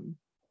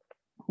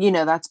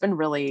that's been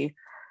really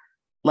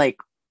like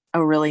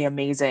a really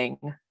amazing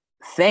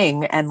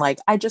thing. And like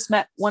I just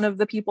met one of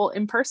the people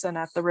in person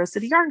at the Rose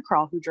City Yarn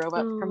Crawl who drove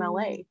up from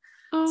LA.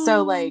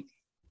 So like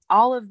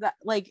all of that,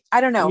 like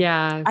I don't know.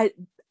 Yeah.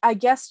 I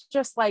guess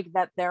just like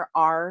that there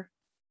are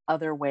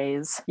other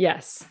ways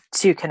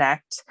to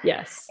connect.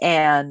 Yes.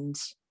 And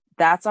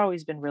that's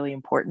always been really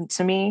important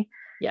to me.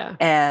 Yeah.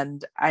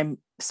 And I'm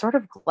sort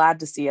of glad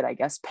to see it, I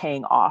guess,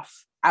 paying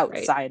off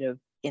outside of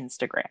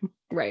Instagram.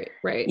 Right.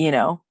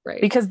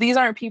 Because these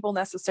aren't people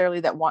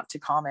necessarily that want to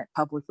comment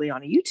publicly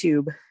on a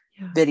YouTube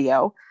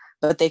video,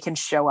 but they can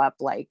show up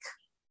like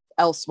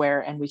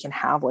elsewhere and we can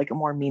have like a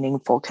more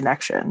meaningful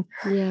connection.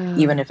 Yeah.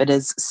 Even if it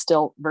is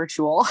still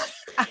virtual.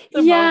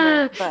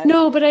 Moment,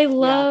 but I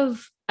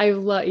love,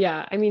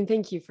 I mean,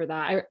 thank you for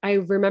that. I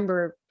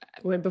remember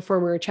before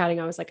we were chatting,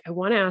 I was like, I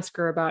want to ask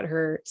her about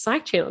her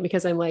Slack channel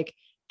because I'm like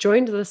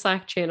joined the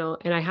Slack channel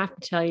and I have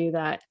to tell you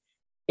that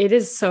it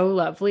is so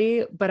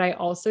lovely, but I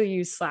also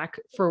use Slack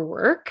for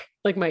work,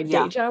 like my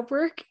day job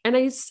work. And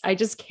I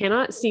just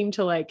cannot seem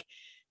to like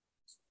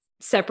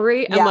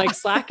separate. I'm like,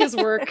 Slack is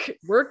work,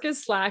 work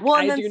is Slack. Well,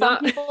 and then some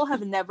people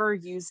have never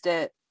used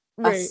it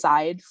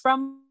aside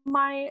from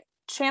my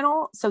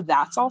channel. So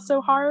that's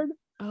also hard.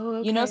 Oh,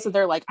 okay. You know, so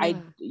they're like,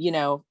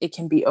 it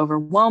can be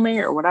overwhelming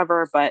or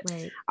whatever, but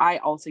I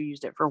also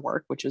used it for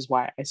work, which is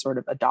why I sort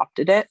of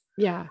adopted it.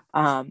 Yeah.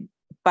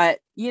 But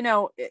you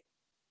know,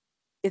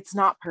 it's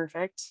not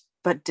perfect,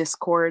 but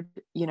Discord,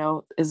 you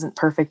know, isn't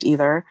perfect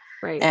either.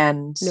 Right.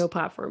 And no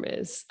platform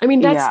is. I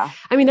mean,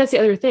 that's the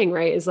other thing,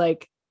 right? Is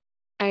like,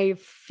 I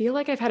feel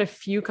like I've had a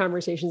few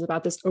conversations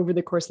about this over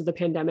the course of the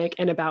pandemic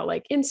and about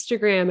like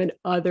Instagram and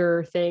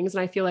other things.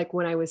 And I feel like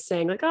when I was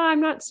saying like, oh,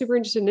 I'm not super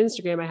interested in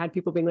Instagram, I had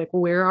people being like,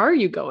 well, where are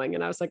you going?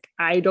 And I was like,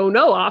 I don't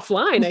know,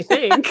 offline, I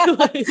think.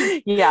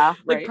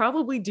 Like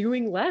probably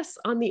doing less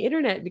on the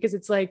internet, because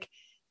it's like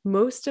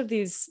most of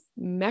these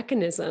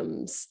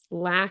mechanisms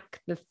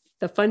lack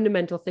the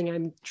fundamental thing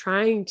I'm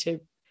trying to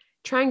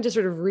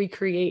sort of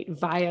recreate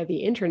via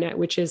the internet,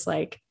 which is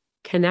like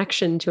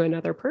connection to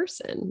another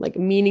person, like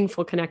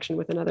meaningful connection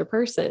with another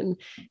person.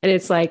 And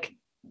it's like,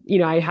 you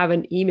know, I have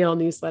an email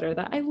newsletter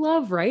that I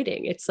love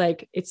writing. It's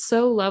like, it's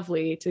so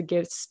lovely to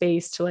give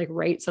space to like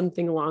write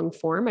something long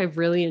form. I've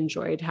really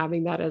enjoyed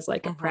having that as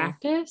like a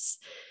practice,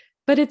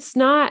 but it's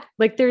not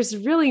like, there's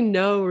really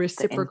no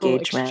reciprocal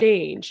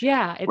exchange.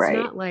 Yeah. It's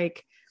not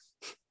like,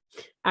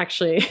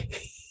 actually,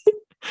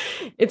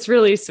 it's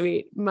really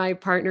sweet. My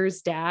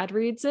partner's dad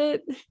reads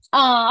it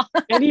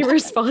and he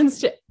responds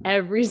to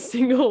every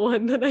single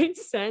one that I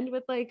send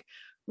with like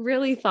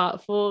really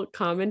thoughtful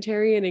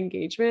commentary and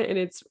engagement. And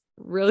it's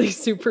really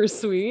super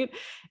sweet.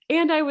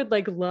 And I would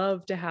like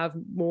love to have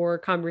more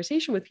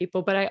conversation with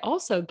people, but I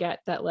also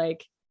get that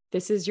like,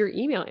 this is your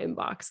email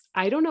inbox.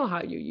 I don't know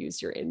how you use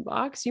your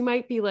inbox. You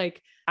might be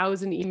like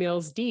 1,000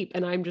 emails deep,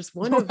 and I'm just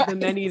one of the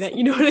many that,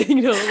 you know,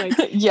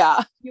 like,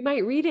 you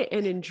might read it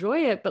and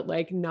enjoy it, but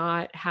like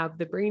not have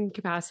the brain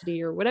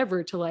capacity or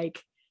whatever to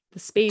like the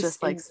space.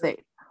 Just like say,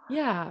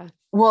 yeah.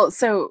 Well,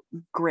 so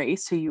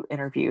Grace, who you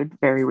interviewed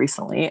very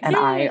recently, and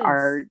I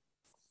are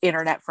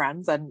internet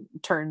friends and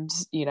turned,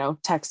 you know,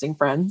 texting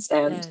friends,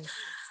 and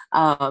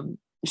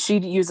she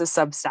uses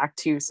Substack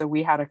too. So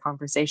we had a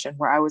conversation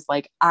where I was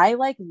like, I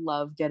like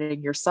love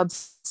getting your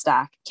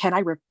Substack. Can I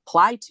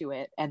reply to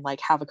it and like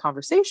have a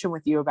conversation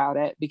with you about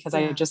it? Because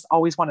I just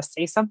always want to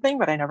say something,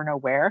 but I never know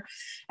where.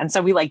 And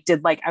so we like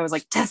did like, I was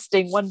like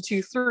testing 1,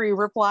 2, 3,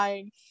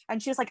 replying.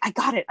 And she was like, I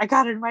got it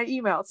in my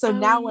email. So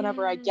now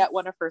whenever I get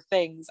one of her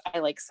things, I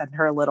like send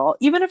her a little,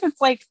 even if it's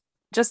like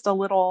just a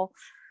little,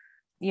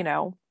 you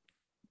know,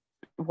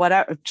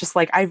 whatever, just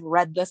like, I've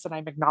read this and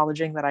I'm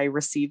acknowledging that I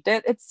received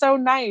it. It's so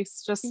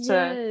nice just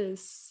to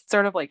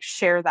sort of like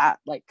share that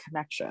like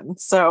connection.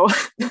 So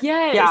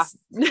yes.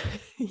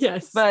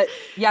 But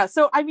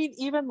so I mean,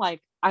 even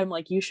like I'm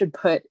like, you should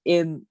put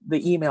in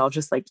the email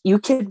just like, you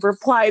can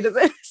reply to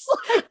this.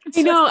 Like,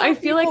 I know, I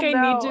feel like I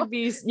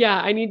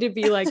need to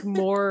be like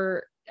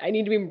more, I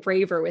need to be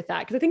braver with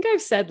that. Cause I think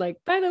I've said like,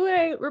 by the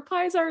way,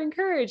 replies are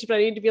encouraged, but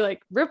I need to be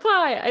like,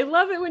 reply. I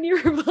love it when you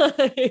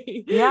reply.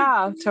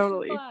 Yeah,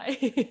 totally.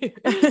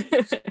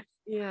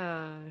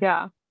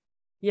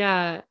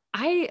 Yeah.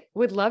 I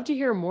would love to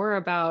hear more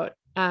about,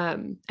 I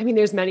mean,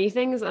 there's many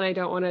things and I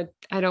don't want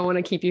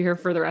to keep you here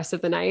for the rest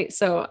of the night.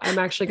 So I'm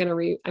actually going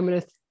to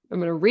I'm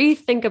going to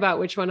rethink about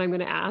which one I'm going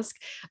to ask.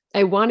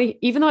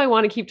 Even though I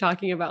want to keep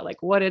talking about like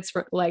what it's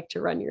like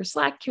to run your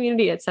Slack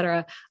community, et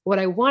cetera, what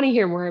I want to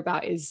hear more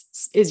about is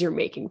your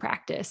making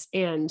practice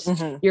and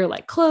your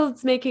like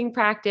clothes making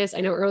practice.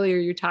 I know earlier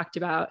you talked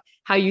about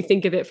how you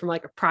think of it from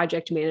like a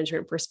project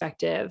management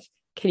perspective.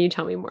 Can you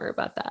tell me more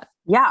about that?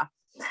 Yeah.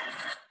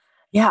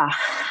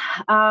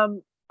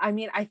 I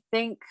mean, I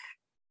think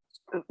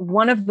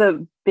one of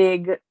the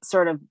big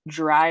sort of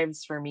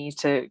drives for me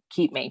to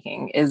keep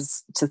making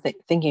is to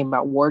thinking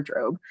about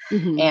wardrobe.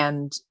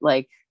 And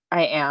like,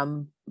 I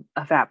am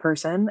a fat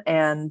person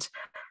and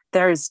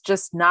there's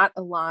just not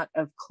a lot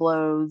of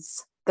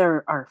clothes.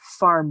 There are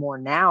far more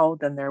now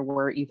than there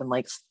were even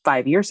like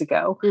 5 years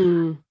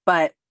ago,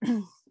 but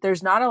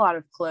there's not a lot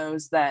of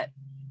clothes that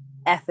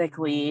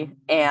ethically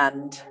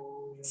and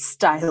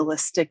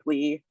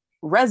stylistically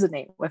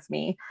resonate with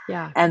me.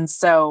 And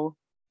so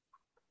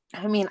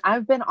I mean,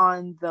 I've been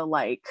on the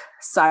like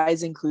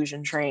size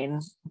inclusion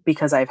train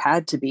because I've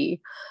had to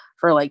be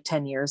for like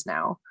 10 years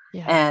now.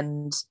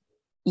 And,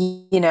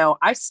 you know,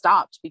 I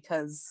stopped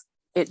because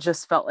it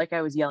just felt like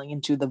I was yelling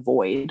into the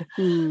void.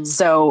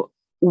 So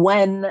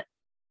when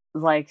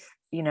like,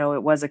 you know,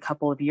 it was a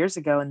couple of years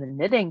ago in the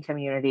knitting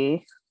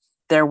community,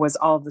 there was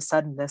all of a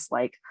sudden this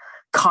like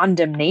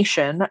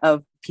condemnation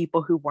of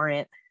people who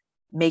weren't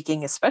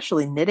making,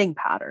 especially knitting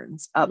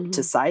patterns up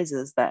to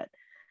sizes that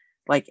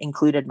like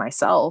included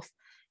myself.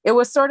 It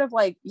was sort of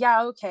like,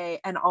 yeah, okay.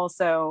 And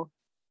also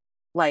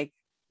like,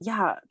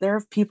 yeah, there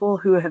are people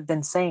who have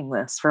been saying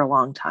this for a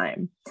long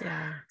time.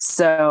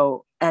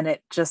 So, and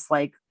it just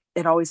like,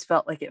 it always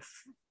felt like it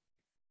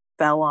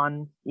fell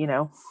on, you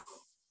know,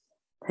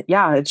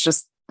 it's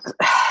just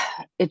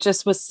it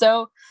just was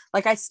so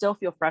like, I still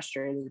feel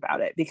frustrated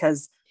about it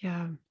because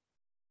Yeah.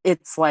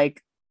 it's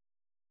like,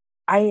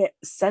 I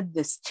said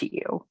this to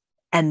you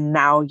and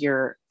now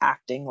you're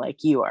acting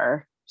like you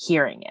are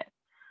hearing it.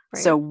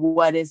 Right. So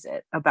what is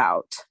it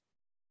about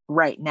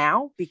right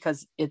now?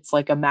 Because it's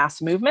like a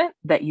mass movement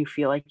that you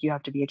feel like you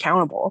have to be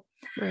accountable.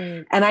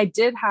 Right. And I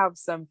did have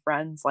some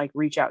friends like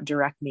reach out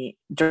directly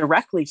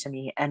to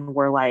me and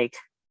were like,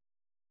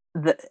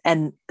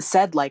 and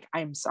said like,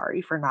 I'm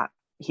sorry for not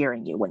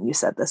hearing you when you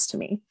said this to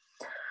me.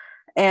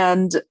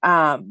 And,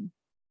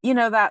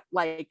 that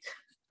like,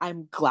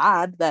 I'm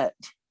glad that,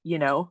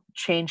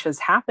 change has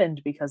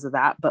happened because of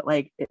that, but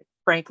like,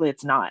 frankly,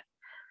 it's not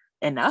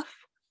enough.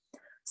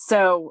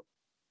 So,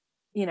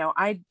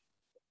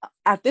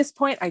 at this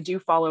point, I do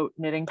follow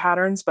knitting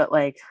patterns, but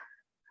like,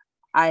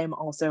 I am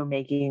also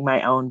making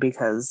my own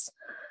because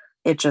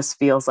it just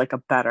feels like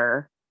a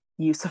better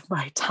use of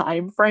my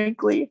time,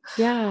 frankly.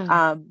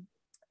 Yeah.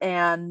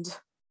 And,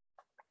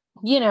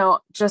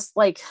 just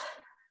like,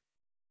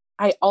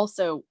 I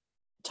also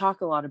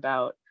talk a lot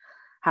about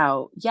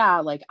how,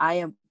 like I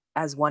am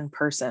as one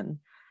person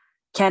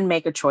can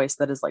make a choice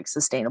that is like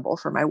sustainable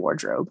for my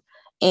wardrobe.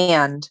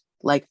 And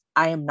like,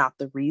 I am not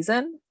the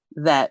reason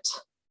that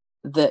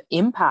the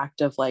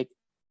impact of like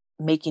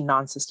making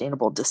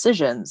non-sustainable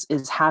decisions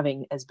is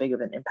having as big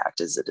of an impact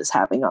as it is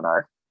having on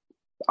our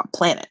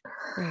planet.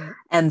 Right.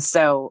 And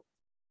so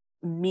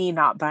me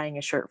not buying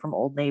a shirt from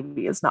Old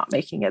Navy is not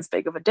making as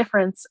big of a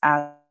difference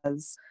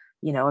as,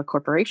 a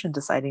corporation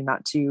deciding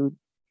not to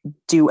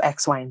do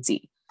X, Y, and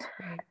Z.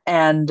 Right.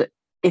 And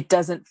it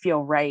doesn't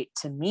feel right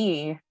to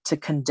me to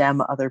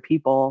condemn other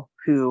people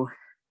who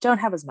don't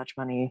have as much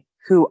money,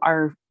 who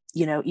are,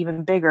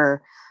 even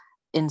bigger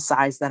in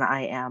size than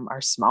I am,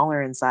 are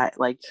smaller in size,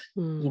 like,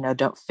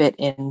 don't fit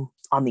in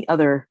on the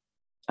other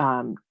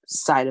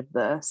side of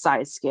the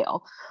size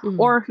scale,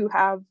 or who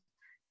have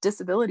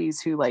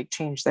disabilities who like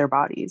change their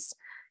bodies.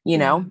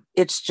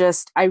 It's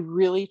just, I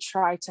really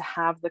try to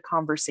have the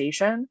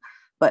conversation,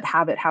 but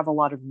have it have a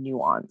lot of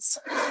nuance.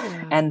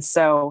 Yeah. And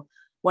so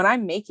when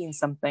I'm making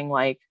something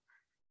like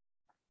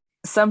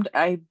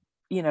I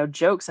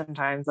joke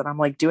sometimes that I'm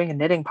like doing a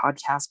knitting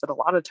podcast, but a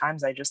lot of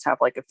times I just have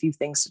like a few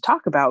things to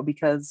talk about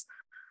because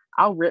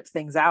I'll rip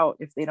things out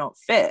if they don't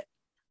fit.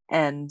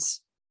 And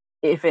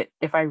if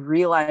I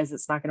realize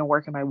it's not going to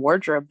work in my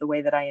wardrobe the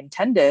way that I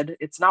intended,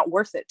 it's not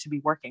worth it to be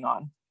working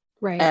on.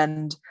 Right.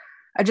 And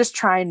I just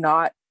try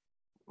not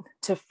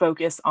to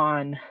focus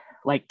on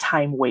like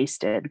time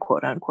wasted,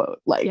 quote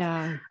unquote, like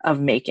of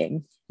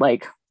making.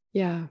 Like,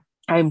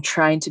 I'm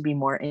trying to be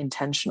more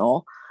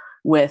intentional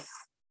with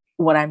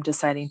what I'm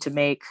deciding to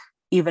make,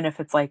 even if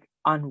it's like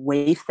on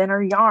way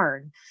thinner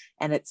yarn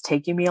and it's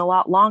taking me a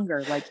lot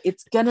longer. Like,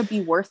 it's going to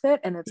be worth it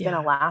and it's going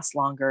to last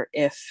longer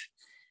if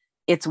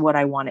it's what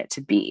I want it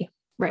to be.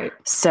 Right.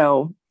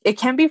 So it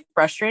can be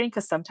frustrating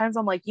because sometimes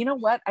I'm like, you know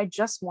what? I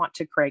just want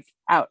to crank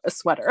out a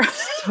sweater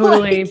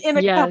totally like in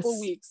a couple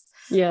weeks.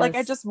 Yes. Like,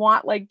 I just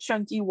want like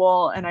chunky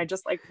wool and I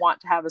just like want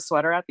to have a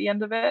sweater at the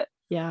end of it.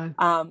 Yeah.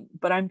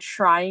 But I'm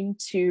trying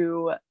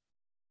to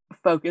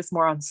focus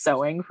more on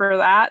sewing for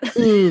that.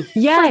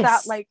 Yes. For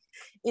that like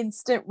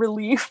instant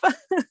relief.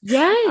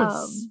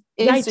 Yes.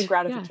 Instant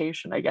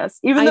gratification, I guess.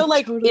 Even though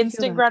like totally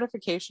instant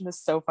gratification is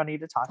so funny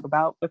to talk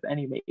about with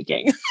any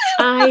making.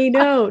 I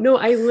know. No,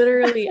 I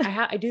literally,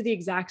 I do the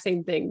exact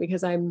same thing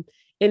because I'm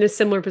in a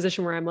similar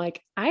position where I'm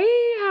like,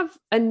 I have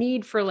a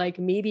need for like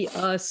maybe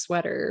a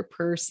sweater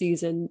per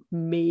season,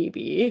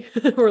 maybe,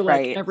 or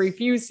like every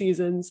few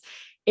seasons.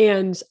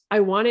 And I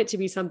want it to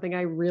be something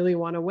I really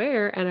want to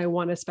wear and I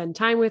want to spend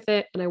time with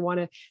it. And I want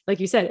to, like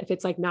you said, if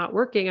it's like not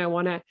working, I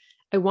want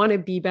to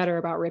be better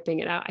about ripping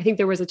it out. I think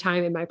there was a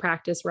time in my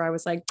practice where I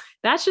was like,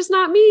 that's just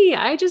not me.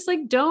 I just like,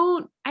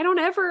 I don't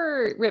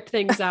ever rip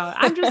things out.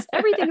 I'm just,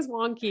 everything's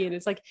wonky. And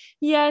it's like,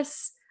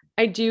 yes,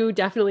 I do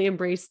definitely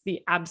embrace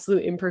the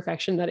absolute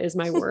imperfection that is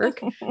my work.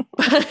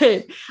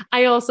 But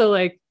I also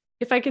like,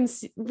 if I can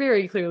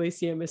very clearly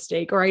see a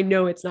mistake, or I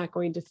know it's not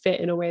going to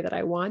fit in a way that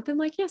I want, then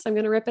like, yes, I'm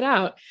going to rip it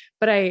out.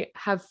 But I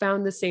have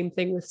found the same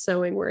thing with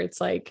sewing where it's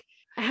like,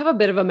 I have a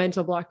bit of a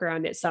mental block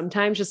around it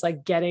sometimes, just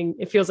like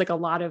it feels like a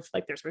lot of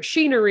like, there's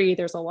machinery,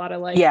 there's a lot of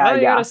like, I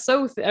gotta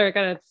sew, or I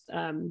gotta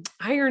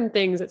iron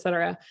things,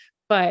 etc.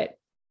 But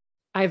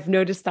I've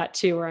noticed that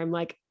too, where I'm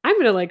like, I'm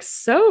going to like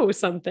sew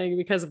something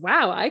because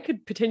wow, I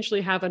could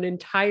potentially have an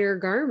entire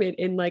garment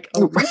in like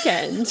a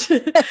weekend.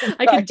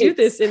 I could do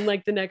this in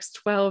like the next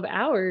 12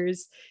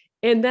 hours.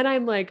 And then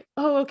I'm like,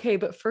 oh, okay.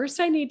 But first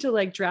I need to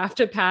like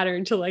draft a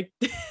pattern to like,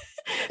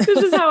 this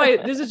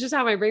is just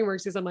how my brain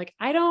works. Is I'm like,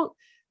 I don't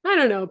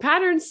know.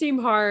 Patterns seem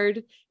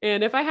hard.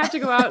 And if I have to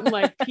go out and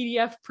like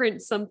PDF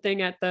print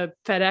something at the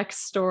FedEx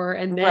store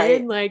and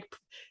then like,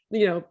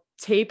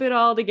 tape it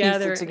all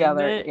together.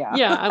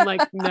 I'm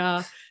like,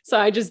 nah. So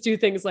I just do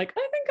things like,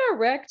 I think a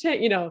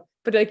rectangle,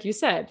 but like you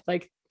said,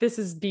 like this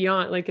is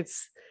beyond, like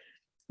it's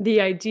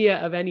the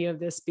idea of any of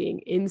this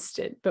being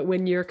instant, but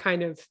when your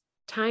kind of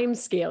time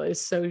scale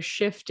is so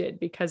shifted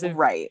because of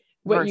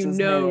what you versus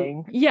know.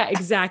 knitting. Yeah,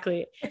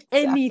 exactly. Exactly.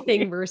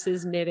 Anything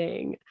versus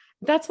knitting.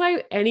 That's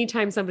why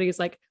anytime somebody is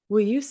like, will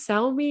you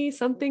sell me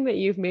something that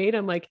you've made?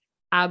 I'm like,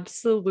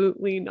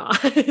 absolutely not.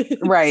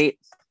 Right.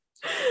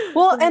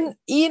 Well, and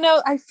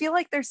I feel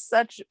like there's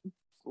such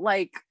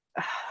like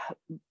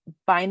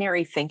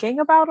binary thinking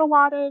about a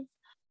lot of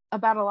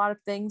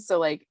things. So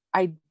like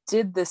I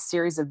did this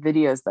series of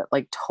videos that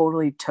like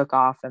totally took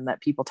off and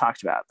that people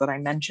talked about that I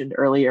mentioned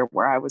earlier,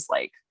 where I was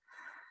like,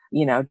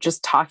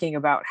 just talking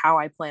about how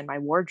I plan my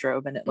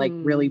wardrobe, and it like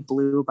really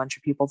blew a bunch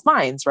of people's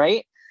minds,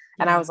 right?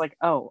 And I was like,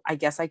 oh, I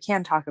guess I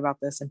can talk about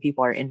this and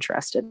people are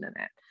interested in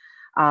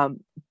it.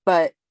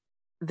 But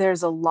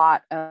there's a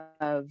lot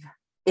of,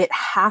 it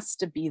has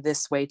to be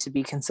this way to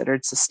be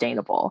considered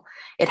sustainable.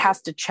 It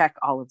has to check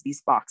all of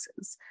these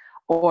boxes,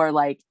 or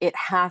like it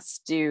has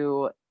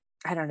to,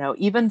 I don't know,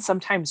 even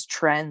sometimes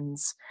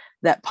trends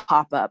that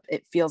pop up,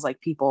 it feels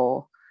like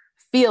people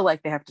feel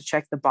like they have to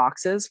check the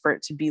boxes for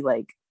it to be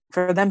like,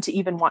 for them to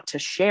even want to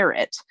share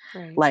it.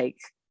 Right. Like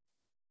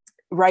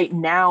right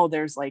now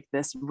there's like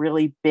this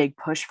really big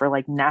push for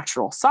like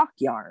natural sock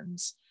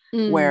yarns,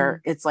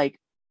 where it's like,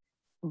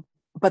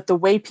 but the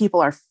way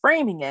people are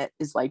framing it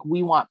is like,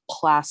 we want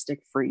plastic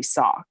free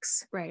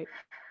socks. Right.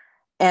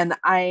 And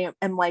I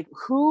am like,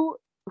 who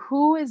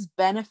is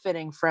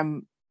benefiting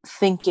from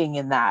thinking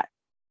in that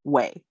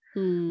way?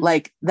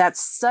 Like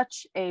that's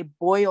such a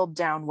boiled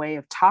down way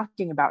of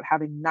talking about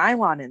having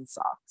nylon in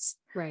socks.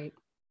 Right.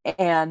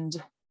 And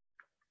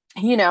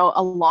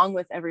along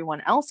with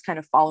everyone else kind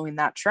of following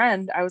that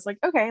trend, I was like,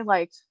 okay,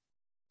 like,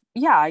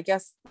 yeah, I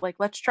guess like,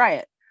 let's try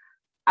it.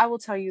 I will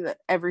tell you that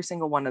every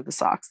single one of the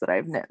socks that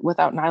I've knit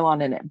without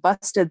nylon in it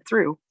busted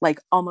through like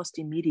almost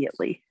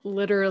immediately.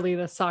 Literally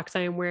the socks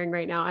I am wearing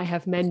right now, I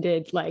have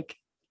mended like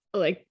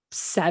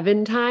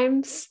 7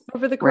 times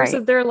over the course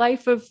of their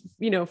life of,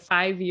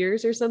 5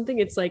 years or something.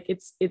 It's like,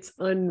 it's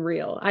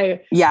unreal.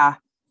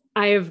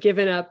 I have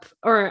given up,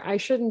 or I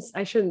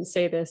shouldn't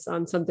say this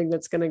on something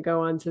that's going to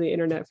go onto the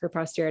internet for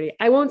posterity.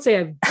 I won't say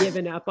I've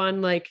given up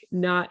on like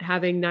not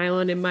having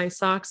nylon in my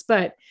socks,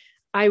 but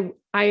I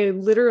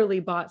literally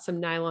bought some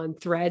nylon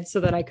thread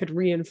so that I could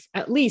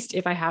at least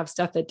if I have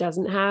stuff that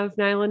doesn't have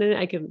nylon in it,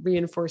 I could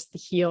reinforce the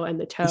heel and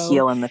the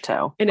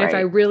toe. And if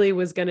I really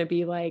was going to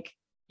be like,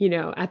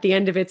 at the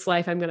end of its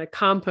life, I'm going to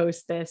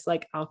compost this,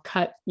 like I'll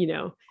cut,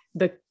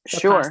 the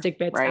plastic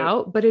bits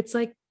out, but it's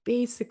like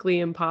basically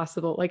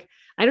impossible. Like,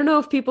 I don't know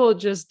if people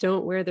just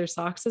don't wear their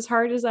socks as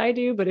hard as I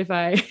do, but if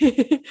I,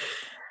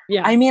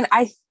 I mean,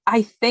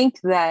 I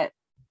think that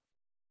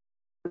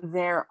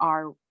there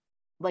are,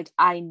 like,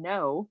 I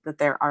know that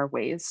there are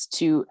ways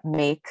to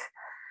make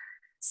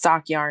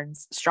sock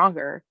yarns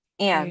stronger,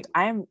 and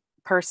I'm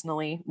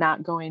personally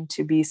not going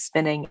to be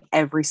spinning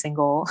every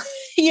single,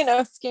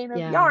 skein of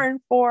yarn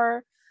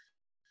for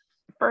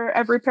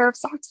every pair of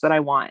socks that I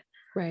want.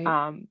 Right.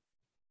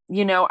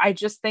 I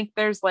just think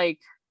there's like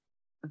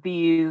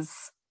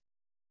these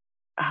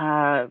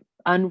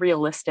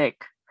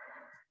unrealistic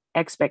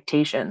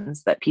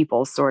expectations that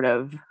people sort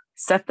of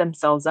set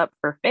themselves up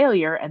for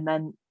failure and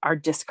then are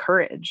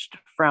discouraged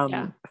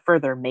from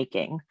further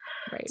making.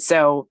 Right.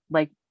 So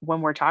like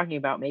when we're talking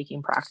about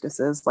making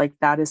practices, like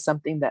that is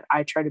something that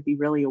I try to be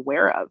really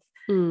aware of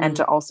and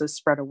to also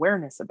spread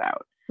awareness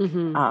about.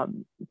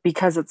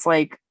 Because it's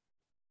like,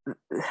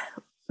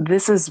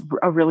 this is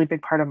a really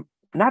big part of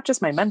not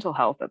just my mental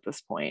health at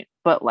this point,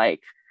 but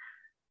like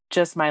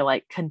just my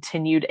like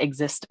continued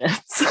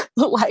existence.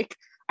 Like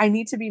I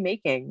need to be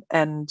making,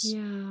 and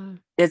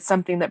it's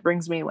something that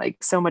brings me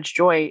like so much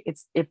joy.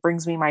 It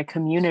brings me my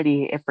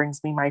community. It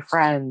brings me my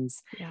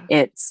friends.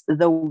 It's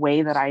the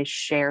way that I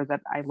share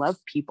that I love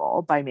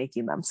people by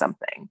making them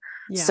something.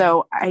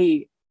 So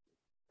I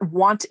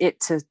want it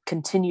to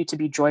continue to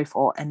be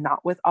joyful and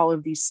not with all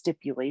of these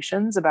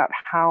stipulations about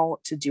how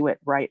to do it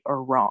right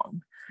or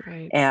wrong.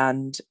 Right.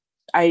 And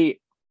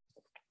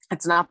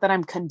it's not that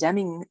I'm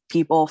condemning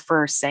people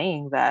for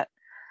saying that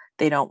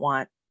they don't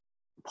want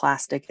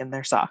plastic in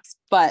their socks,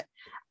 but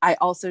I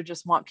also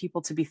just want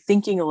people to be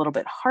thinking a little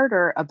bit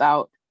harder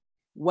about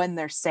when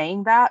they're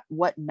saying that,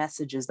 what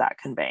message is that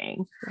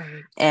conveying?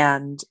 Right.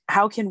 And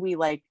how can we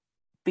like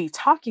be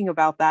talking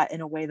about that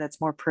in a way that's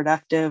more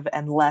productive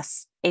and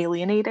less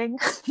alienating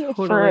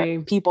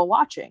for people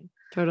watching?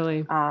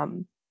 Totally.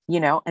 And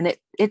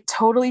it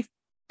totally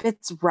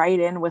fits right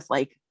in with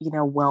like,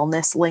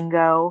 wellness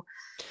lingo,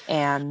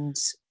 and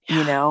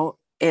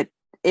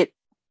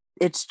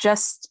it's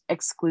just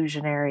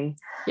exclusionary.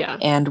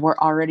 And we're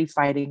already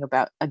fighting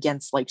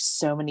against like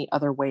so many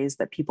other ways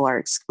that people are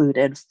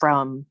excluded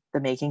from the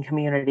making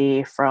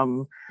community,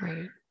 from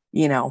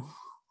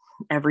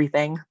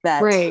everything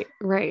that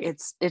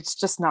it's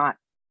just not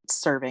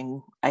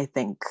serving, I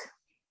think,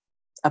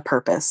 a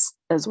purpose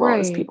as well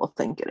as people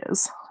think it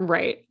is.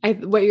 Right.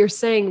 What you're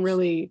saying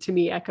really to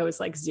me echoes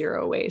like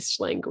zero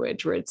waste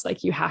language, where it's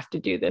like, you have to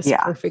do this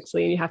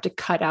perfectly and you have to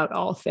cut out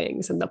all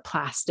things. And the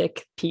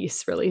plastic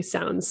piece really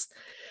sounds,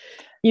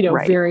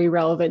 very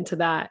relevant to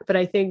that. But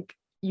I think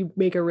you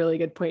make a really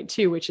good point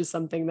too, which is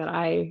something that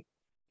I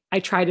I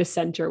try to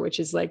center, which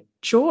is like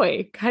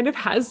joy kind of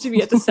has to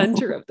be at the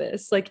center of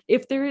this. Like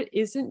if there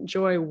isn't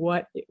joy,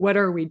 what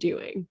are we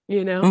doing?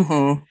 You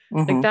know,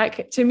 like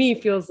that to me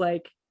feels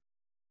like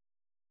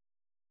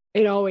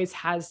it always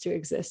has to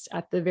exist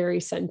at the very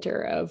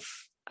center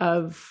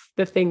of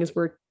the things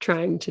we're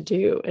trying to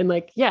do. And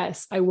like,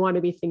 yes, I want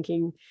to be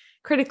thinking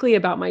critically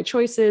about my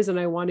choices and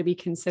I want to be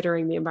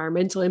considering the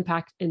environmental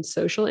impact and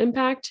social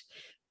impact,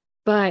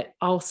 but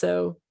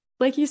also,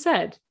 like you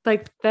said,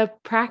 like the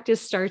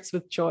practice starts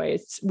with joy.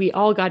 We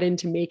all got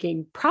into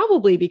making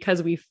probably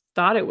because we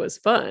thought it was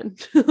fun.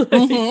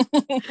 Like,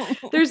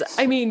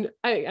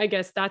 I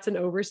guess that's an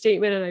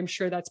overstatement. And I'm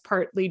sure that's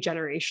partly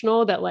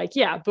generational that like,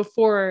 yeah,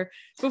 before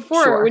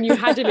sure. When you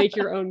had to make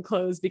your own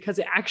clothes because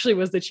it actually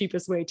was the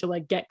cheapest way to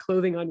like get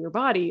clothing on your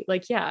body.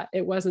 Like, yeah,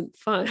 it wasn't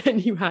fun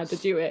and you had to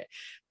do it.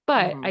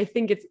 But I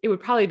think it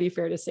would probably be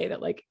fair to say that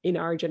like in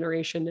our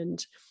generation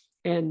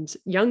and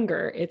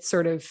younger, it's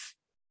sort of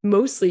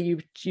mostly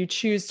you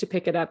choose to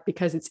pick it up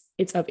because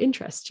it's of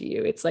interest to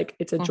you. It's like,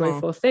 it's a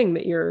joyful thing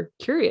that you're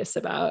curious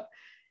about.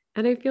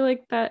 And I feel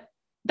like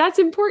that's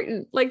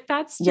important. Like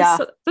that's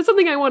just, that's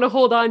something I want to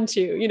hold on to,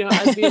 you know,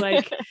 as we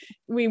like,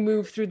 we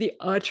move through the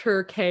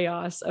utter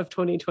chaos of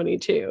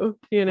 2022,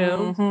 you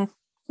know?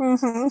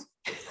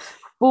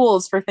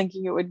 Fools for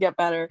thinking it would get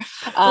better.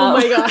 Oh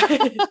my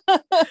God.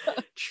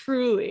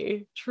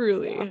 Truly.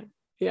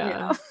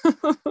 Yeah.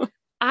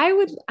 I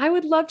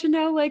would love to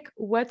know like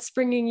what's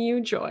bringing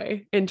you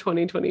joy in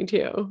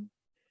 2022.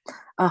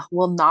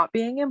 Well, not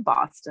being in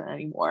Boston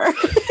anymore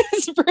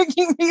is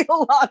bringing me a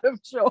lot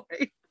of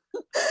joy.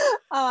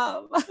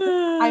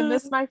 I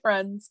miss my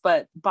friends,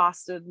 but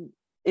Boston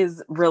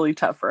is really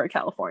tough for a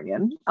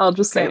Californian. I'll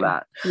just say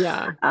that.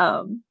 Yeah.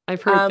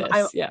 I've heard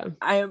this.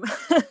 I'm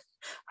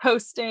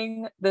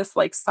hosting this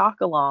like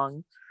sock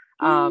along,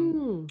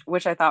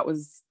 which I thought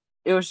was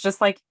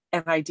just like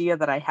an idea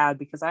that I had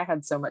because I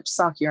had so much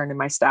sock yarn in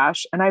my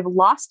stash and I've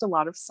lost a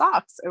lot of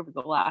socks over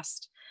the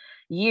last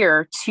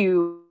year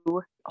to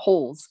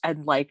holes,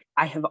 and like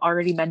I have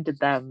already mended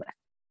them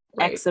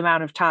X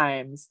amount of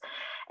times.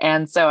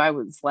 And so I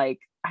was like,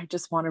 I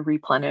just want to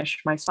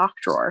replenish my sock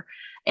drawer.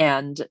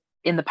 And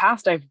in the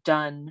past I've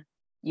done,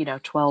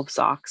 12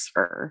 socks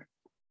for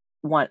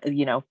one,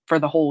 for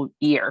the whole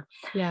year,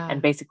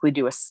 and basically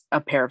do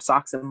a pair of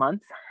socks a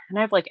month. And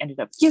I've like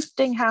ended up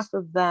gifting half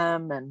of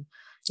them and,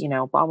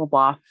 blah, blah,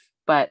 blah.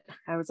 But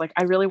I was like,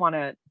 I really want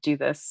to do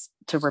this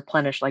to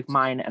replenish like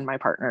mine and my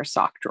partner's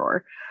sock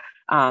drawer.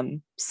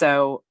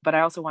 But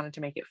I also wanted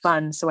to make it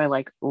fun. So I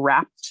like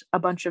wrapped a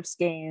bunch of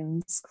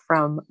skeins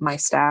from my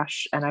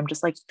stash and I'm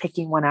just like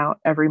picking one out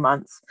every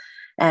month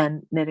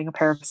and knitting a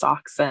pair of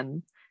socks.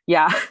 And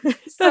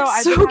so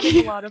I've been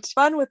having a lot of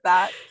fun with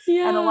that.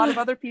 And a lot of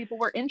other people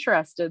were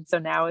interested. So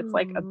now it's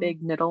like a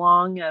big knit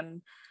along,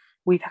 and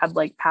we've had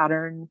like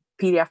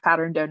PDF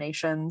pattern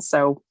donations.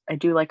 So I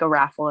do like a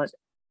raffle at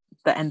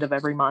the end of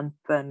every month.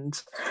 And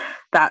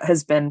that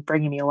has been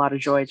bringing me a lot of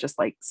joy, just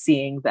like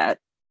seeing that,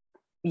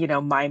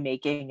 my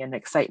making and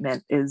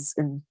excitement is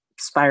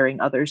inspiring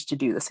others to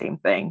do the same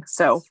thing.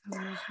 So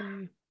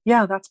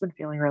that's been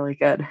feeling really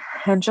good.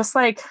 And just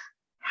like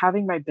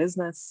having my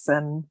business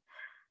and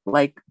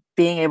like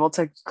being able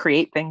to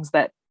create things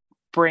that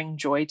bring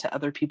joy to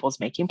other people's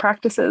making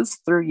practices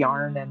through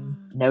yarn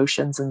and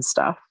notions and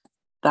stuff.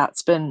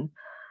 That's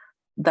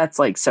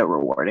like so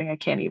rewarding. I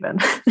can't even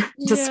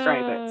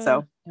describe it.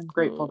 So I'm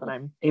grateful that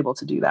I'm able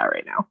to do that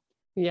right now.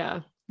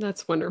 Yeah,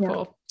 that's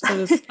wonderful.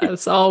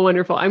 That's all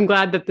wonderful. I'm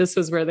glad that this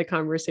was where the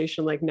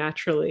conversation like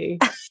naturally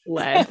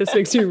led. This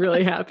makes me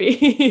really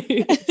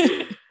happy.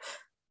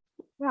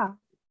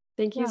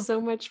 Thank you so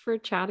much for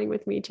chatting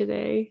with me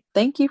today.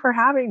 Thank you for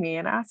having me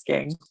and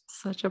asking.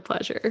 Such a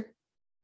pleasure.